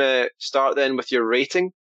 Gordon, you want to start then with your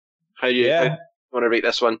rating? How do you want to rate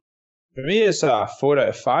this one? For me, it's a 4 out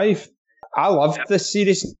of 5. I loved the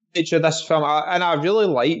serious nature of this film, and I really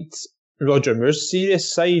liked Roger Moore's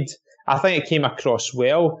serious side. I think it came across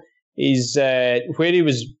well. He's where he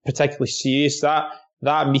was particularly serious,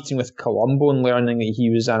 that meeting with Columbo and learning that he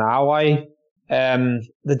was an ally.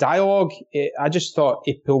 The dialogue, I just thought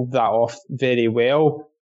he pulled that off very well.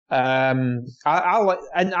 And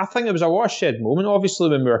I think there was a watershed moment, obviously,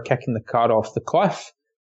 when we were kicking the car off the cliff.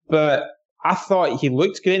 But I thought he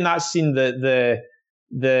looked great in that scene.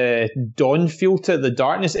 The dawn feel to it, the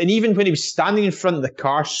darkness, and even when he was standing in front of the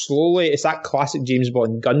car slowly, it's that classic James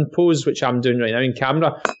Bond gun pose, which I'm doing right now in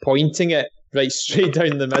camera, pointing it right straight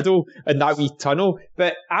down the middle in that wee tunnel.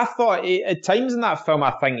 But I thought at times in that film,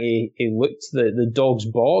 I think he looked the dog's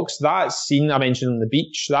box. That scene I mentioned on the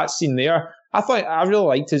beach, that scene there, I really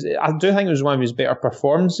liked his. I do think it was one of his better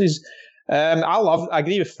performances. I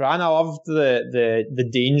agree with Fran. I loved the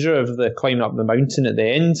danger of the climbing up the mountain at the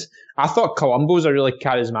end. I thought Columbo's a really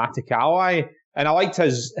charismatic ally, and I liked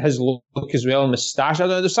his look as well, and moustache. I don't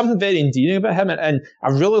know, there's something very endearing about him, and I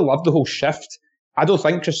really loved the whole shift. I don't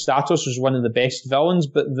think Kristatos was one of the best villains,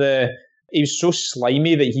 but he was so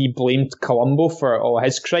slimy that he blamed Columbo for all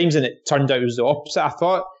his crimes, and it turned out it was the opposite. I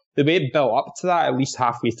thought the way it built up to that, at least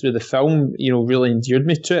halfway through the film, really endeared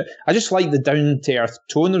me to it. I just like the down-to-earth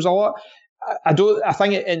tone. There's a lot. I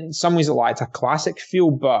think in some ways it lacked a classic feel,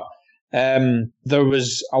 but There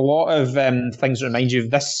was a lot of things that remind you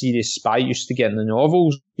of this series Spy used to get in the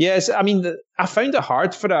novels. Yes, I mean, I found it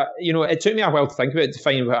hard for it. It took me a while to think about it, to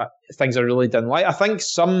find what things I really didn't like. I think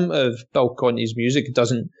some of Bill Conti's music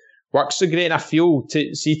doesn't work so great, and I feel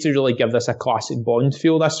to really give this a classic Bond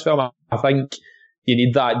feel, this film, I think you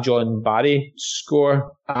need that John Barry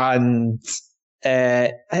score, and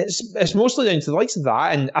it's mostly down to the likes of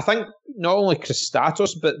that. And I think not only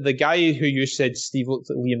Christatos, but the guy who you said, Steve, looked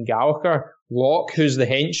at Liam Gallagher, Locke, who's the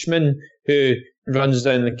henchman who runs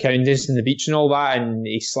down the Countess and the beach and all that, and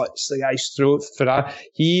he slits the guy's throat for that.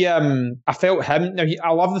 I felt him. Now,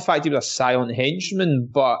 I love the fact he was a silent henchman,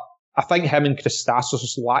 but I think him and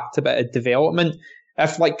Christatos lacked a bit of development.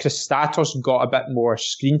 If, like, Christatos got a bit more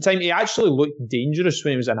screen time, he actually looked dangerous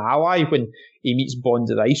when he was an ally, when he meets Bond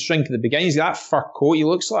at the ice rink at the beginning. He's got that fur coat, he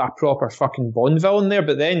looks like a proper fucking Bond villain there,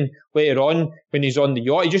 but then later on, when he's on the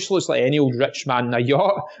yacht, he just looks like any old rich man in a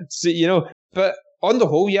yacht. So, but on the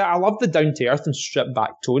whole, yeah, I love the down-to-earth and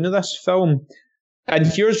stripped-back tone of this film. And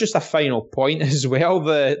here's just a final point as well,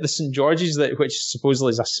 the St. George's, which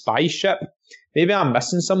supposedly is a spy ship. Maybe I'm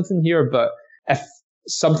missing something here, but if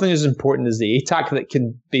something as important as the ATAC that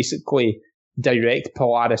can basically direct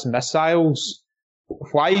Polaris missiles,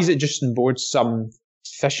 why is it just on board some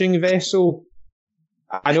fishing vessel?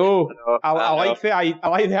 I know. I like the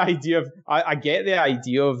idea of. I get the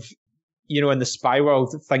idea of, in the spy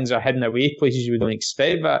world, things are hidden away, places you don't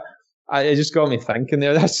expect. But it just got me thinking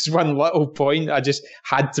there. That's one little point I just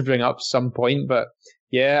had to bring up some point. But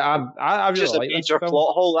yeah, I really just like this just a major film.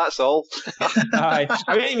 plot hole. That's all. I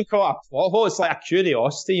wouldn't even call it a plot hole. It's like a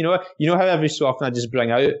curiosity. You know how every so often I just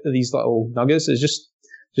bring out these little nuggets. It's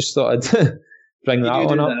just thought I'd bring that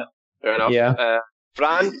one up. Fair enough. Yeah.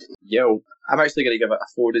 Fran? Yo, I'm actually going to give it a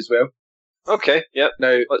 4 as well. Okay, yep.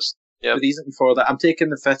 Now, the reason for that, I'm taking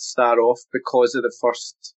the 5th star off because of the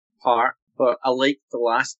first part, but I liked the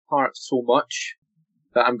last part so much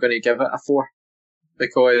that I'm going to give it a 4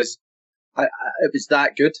 because it was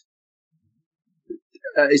that good.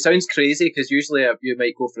 It sounds crazy because usually you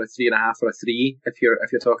might go for a 3.5 or a 3 if you're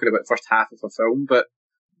talking about the first half of a film, but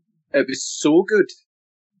it was so good.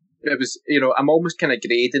 It was, I'm almost kind of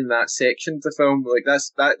grading that section of the film. Like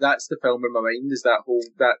that's the film in my mind, is that whole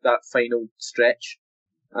that final stretch,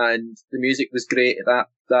 and the music was great at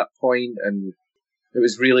that point, and it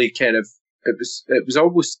was really kind of it was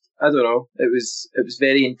almost, I don't know, it was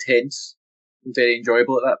very intense and very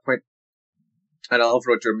enjoyable at that point. And I love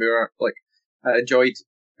Roger Moore. Like I enjoyed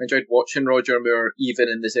watching Roger Moore even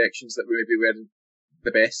in the sections that maybe weren't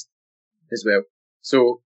the best as well.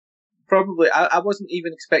 So. Probably, I wasn't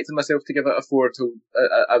even expecting myself to give it a 4 until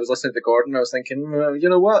I was listening to Gordon. I was thinking, you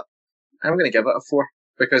know what? I'm going to give it a 4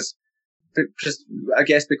 because, I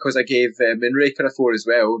guess because I gave Moonraker a 4 as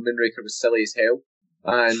well. Moonraker was silly as hell,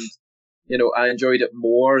 and I enjoyed it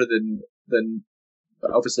more than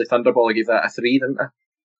obviously Thunderball. I gave that a 3, didn't I?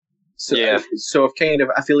 So yeah. So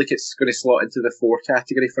I feel like it's going to slot into the 4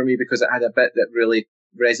 category for me because it had a bit that really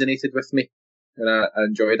resonated with me, and I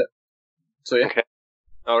enjoyed it. So yeah. Okay.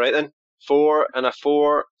 All right then. 4 and a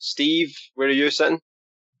 4. Steve, where are you sitting?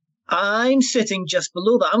 I'm sitting just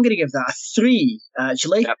below that. I'm going to give that a 3,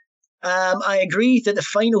 actually. Yep. I agree that the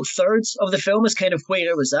final thirds of the film is kind of where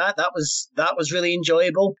it was at. That was really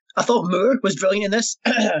enjoyable. I thought Moore was brilliant in this.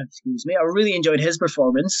 Excuse me. I really enjoyed his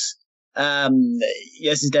performance.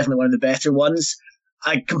 Yes, it's definitely one of the better ones.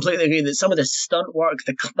 I completely agree that some of the stunt work,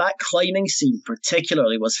 that climbing scene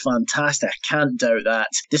particularly, was fantastic. I can't doubt that.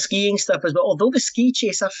 The skiing stuff as well, although the ski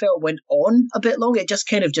chase I felt went on a bit long, it just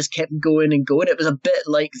kept going and going. It was a bit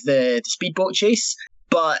like the speedboat chase,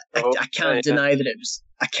 but I can't deny that it was.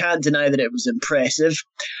 I can't deny that it was impressive.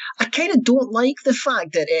 I kind of don't like the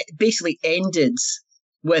fact that it basically ended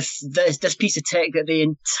with this piece of tech that the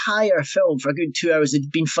entire film for a good 2 hours had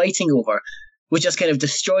been fighting over, was just kind of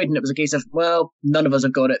destroyed, and it was a case of, well, none of us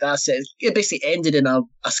have got it. That's it. It basically ended in a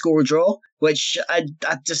score draw, which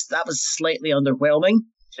that was slightly underwhelming.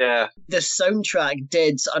 Yeah. The soundtrack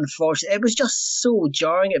did, unfortunately, it was just so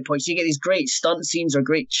jarring at points. You get these great stunt scenes or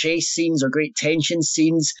great chase scenes or great tension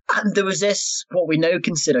scenes, and there was this, what we now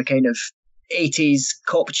consider kind of 80s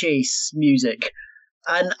cop chase music.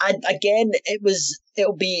 And again,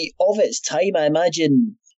 it'll be of its time, I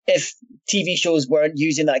imagine. If TV shows weren't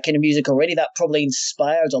using that kind of music already, that probably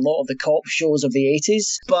inspired a lot of the cop shows of the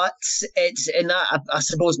 80s. But it's in that, I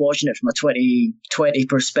suppose, watching it from a 2020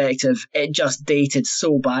 perspective, it just dated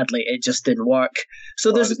so badly, it just didn't work.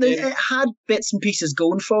 So it had bits and pieces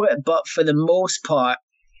going for it, but for the most part,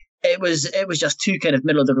 it was just too kind of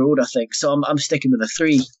middle of the road, I think. So I'm sticking with a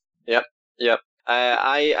 3. Yep.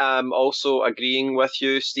 I am also agreeing with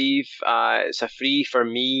you, Steve. It's a 3 for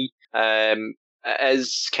me. It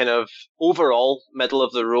is kind of overall middle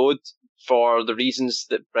of the road for the reasons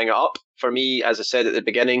that bring it up. For me, as I said at the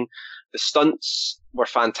beginning, the stunts were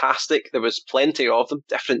fantastic. There was plenty of them,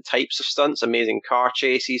 different types of stunts, amazing car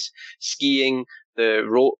chases, skiing, the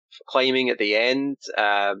rope climbing at the end.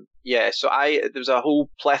 So there was a whole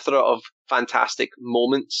plethora of fantastic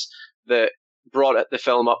moments that brought the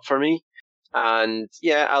film up for me. And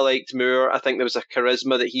yeah, I liked Moore. I think there was a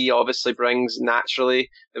charisma that he obviously brings naturally.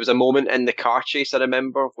 There was a moment in the car chase I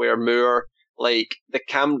remember where Moore, like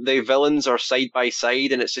the villains are side by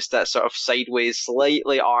side, and it's just that sort of sideways,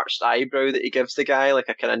 slightly arched eyebrow that he gives the guy, like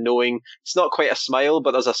a kind of knowing. It's not quite a smile,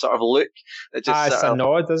 but there's a sort of look that just. It's a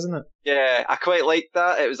nod, isn't it? Yeah, I quite like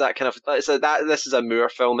that. It was that kind of. This is a Moore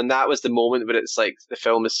film, and that was the moment where it's like the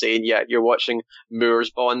film is saying, "Yeah, you're watching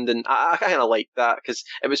Moore's Bond," and I kind of like that because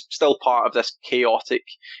it was still part of this chaotic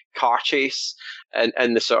car chase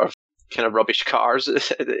and the sort of kind of rubbish cars,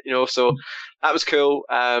 so that was cool.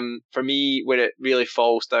 For me, where it really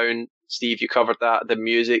falls down, Steve, you covered that, the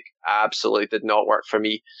music absolutely did not work for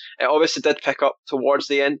me. It obviously did pick up towards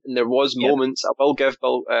the end, and there was moments. I will give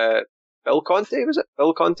Bill Conti, was it?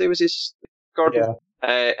 Bill Conti was his Gordon?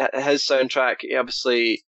 Yeah. His soundtrack, he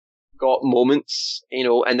obviously got moments,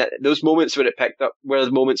 and those moments where it picked up were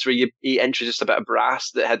the moments where he introduced a bit of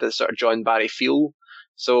brass that had this sort of John Barry feel.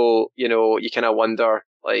 So, you kind of wonder,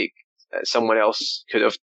 like, someone else could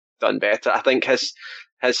have done better. I think his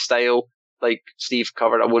style, like Steve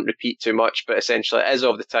covered, I won't repeat too much, but essentially it is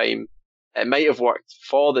of the time. It might have worked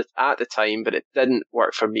at the time, but it didn't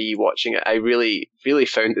work for me watching it. I really, really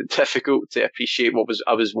found it difficult to appreciate what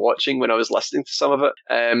I was watching when I was listening to some of it.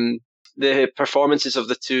 The performances of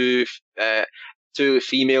the two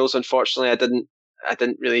females, unfortunately, I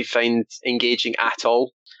didn't really find engaging at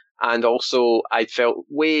all. And also, I felt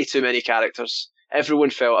way too many characters. Everyone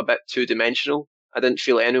felt a bit two-dimensional. I didn't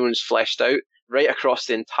feel anyone's fleshed out right across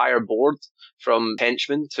the entire board, from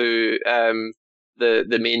henchmen to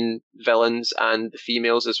the main villains and the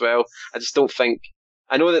females as well. I just don't think.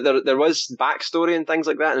 I know that there was backstory and things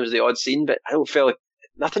like that, and there was the odd scene, but I don't feel like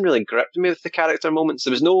nothing really gripped me with the character moments.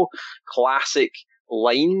 There was no classic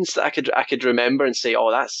lines that I could remember and say,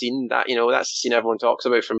 oh, that scene, that's the scene everyone talks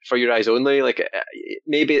about from For Your Eyes Only. Like,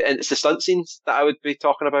 maybe, and it's the stunt scenes that I would be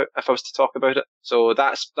talking about if I was to talk about it. So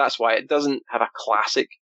that's why it doesn't have a classic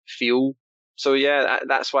feel. So yeah,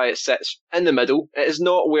 that's why it sits in the middle. It is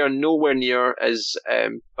nowhere near as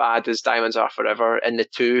bad as Diamonds Are Forever in the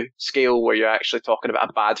 2 scale, where you're actually talking about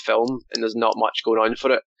a bad film and there's not much going on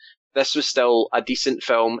for it. This was still a decent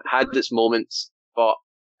film, had its moments, but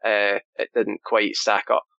it didn't quite stack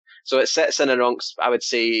up. So it sits in amongst, I would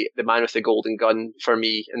say, The Man with the Golden Gun for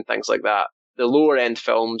me and things like that. The lower end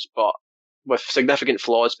films, but with significant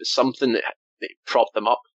flaws, but something that propped them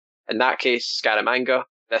up. In that case, Scaramanga.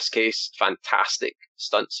 This case, fantastic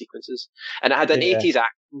stunt sequences. And it had an 80s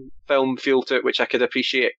action film feel to it, which I could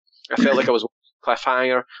appreciate. I felt like I was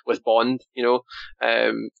Cliffhanger with Bond,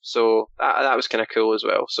 so that was kind of cool as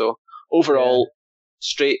well. So overall,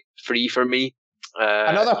 straight free for me.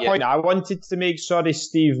 Another point I wanted to make, sorry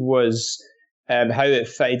Steve, was how it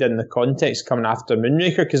fitted in the context coming after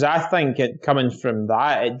Moonraker, because I think it coming from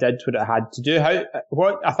that, it did what it had to do.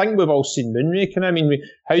 I think we've all seen Moonraker. I mean,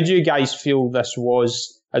 how do you guys feel this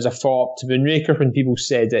was as a follow-up to Moonraker when people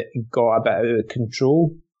said it got a bit out of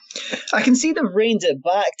control? I can see them reined it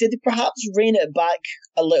back. Did they perhaps rein it back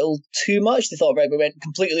a little too much? They thought, right, we went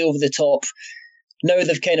completely over the top. Now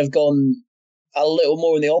they've kind of gone a little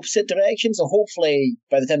more in the opposite direction. So hopefully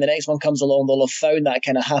by the time the next one comes along, they'll have found that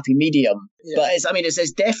kind of happy medium. Yeah. But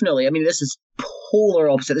it's definitely, this is polar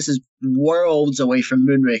opposite. This is worlds away from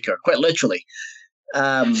Moonraker, quite literally.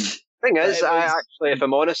 Thing is, if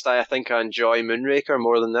I'm honest, I think I enjoy Moonraker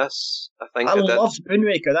more than this. I loved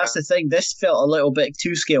Moonraker. That's the thing. This felt a little bit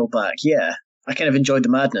too scaled back. Yeah, I kind of enjoyed the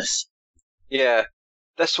madness. Yeah,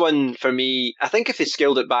 this one for me, I think if they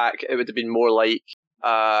scaled it back, it would have been more like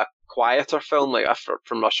a quieter film, like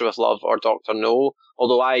From Russia with Love or Dr. No.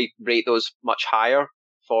 Although I rate those much higher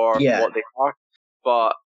for what they are,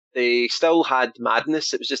 but they still had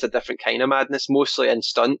madness. It was just a different kind of madness, mostly in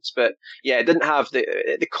stunts. But yeah, it didn't have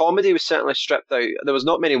the comedy was certainly stripped out. There was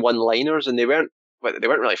not many one-liners, and they weren't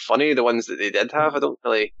really funny. The ones that they did have,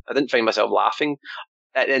 I didn't find myself laughing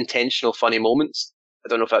at intentional funny moments. I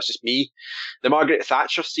don't know if that's just me. The Margaret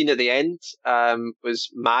Thatcher scene at the end was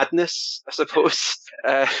madness, I suppose.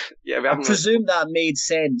 I presume that made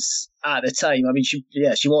sense at the time. I mean, she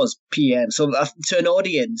was PM. So to an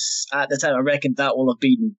audience at the time, I reckon that will have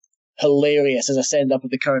been hilarious as a send-up of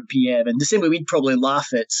the current PM. And the same way we'd probably laugh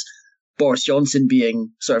at Boris Johnson being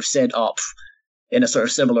sort of set up in a sort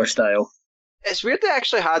of similar style. It's weird they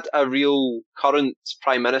actually had a real current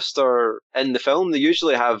Prime Minister in the film. They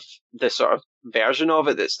usually have this sort of version of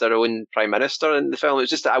it that's their own Prime Minister in the film. It's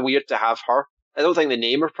just weird to have her. I don't think they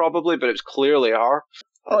name her probably, but it was clearly her.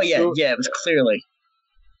 Oh, yeah, it was clearly.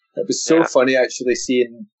 It was so funny actually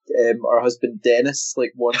seeing our husband Dennis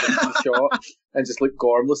like wander into the shop and just look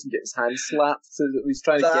gormless and get his hand slapped. So that he's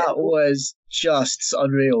trying to get. That was just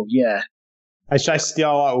unreal. Yeah. I try to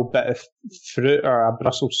steal a little bit of fruit or a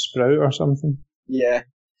Brussels sprout or something. Yeah.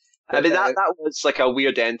 I mean, that was like a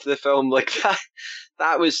weird end to the film. Like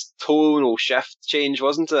that was tonal shift change,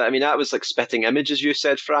 wasn't it? I mean, that was like spitting image, as you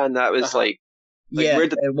said, Fran. That was like yeah, where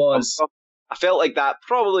did it was. I felt like that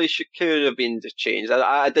probably could have been changed.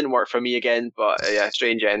 It didn't work for me again, but yeah,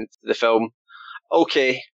 strange end to the film.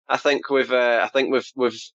 Okay, I think we've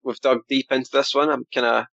dug deep into this one. I'm kind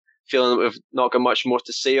of feeling that we've not got much more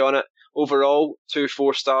to say on it. Overall, 2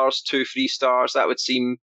 4 stars, 2 3 stars. That would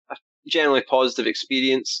seem a generally positive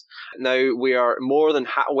experience. Now we are more than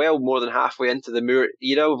halfway into the Moore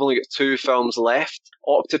era. We've only got 2 films left.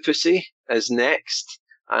 Octopussy is next.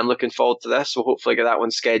 I'm looking forward to this. We'll hopefully get that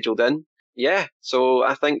one scheduled in. Yeah, so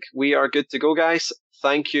I think we are good to go, guys.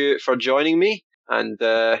 Thank you for joining me, and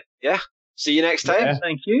see you next time. Yeah,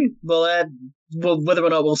 thank you. Well, whether or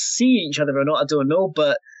not we'll see each other or not, I don't know,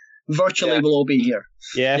 but virtually we'll all be here.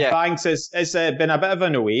 Yeah. Thanks. It's been a bit of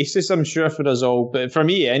an oasis, I'm sure, for us all, but for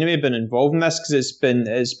me anyway, been involved in this because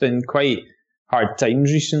it's been quite hard times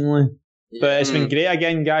recently. Yeah. But it's been great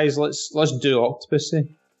again, guys. Let's do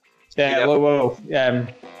Octopussy. Yeah, we'll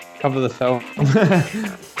cover the film.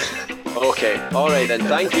 Okay, all right then.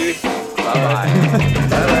 Thank you. Bye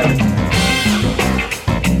bye.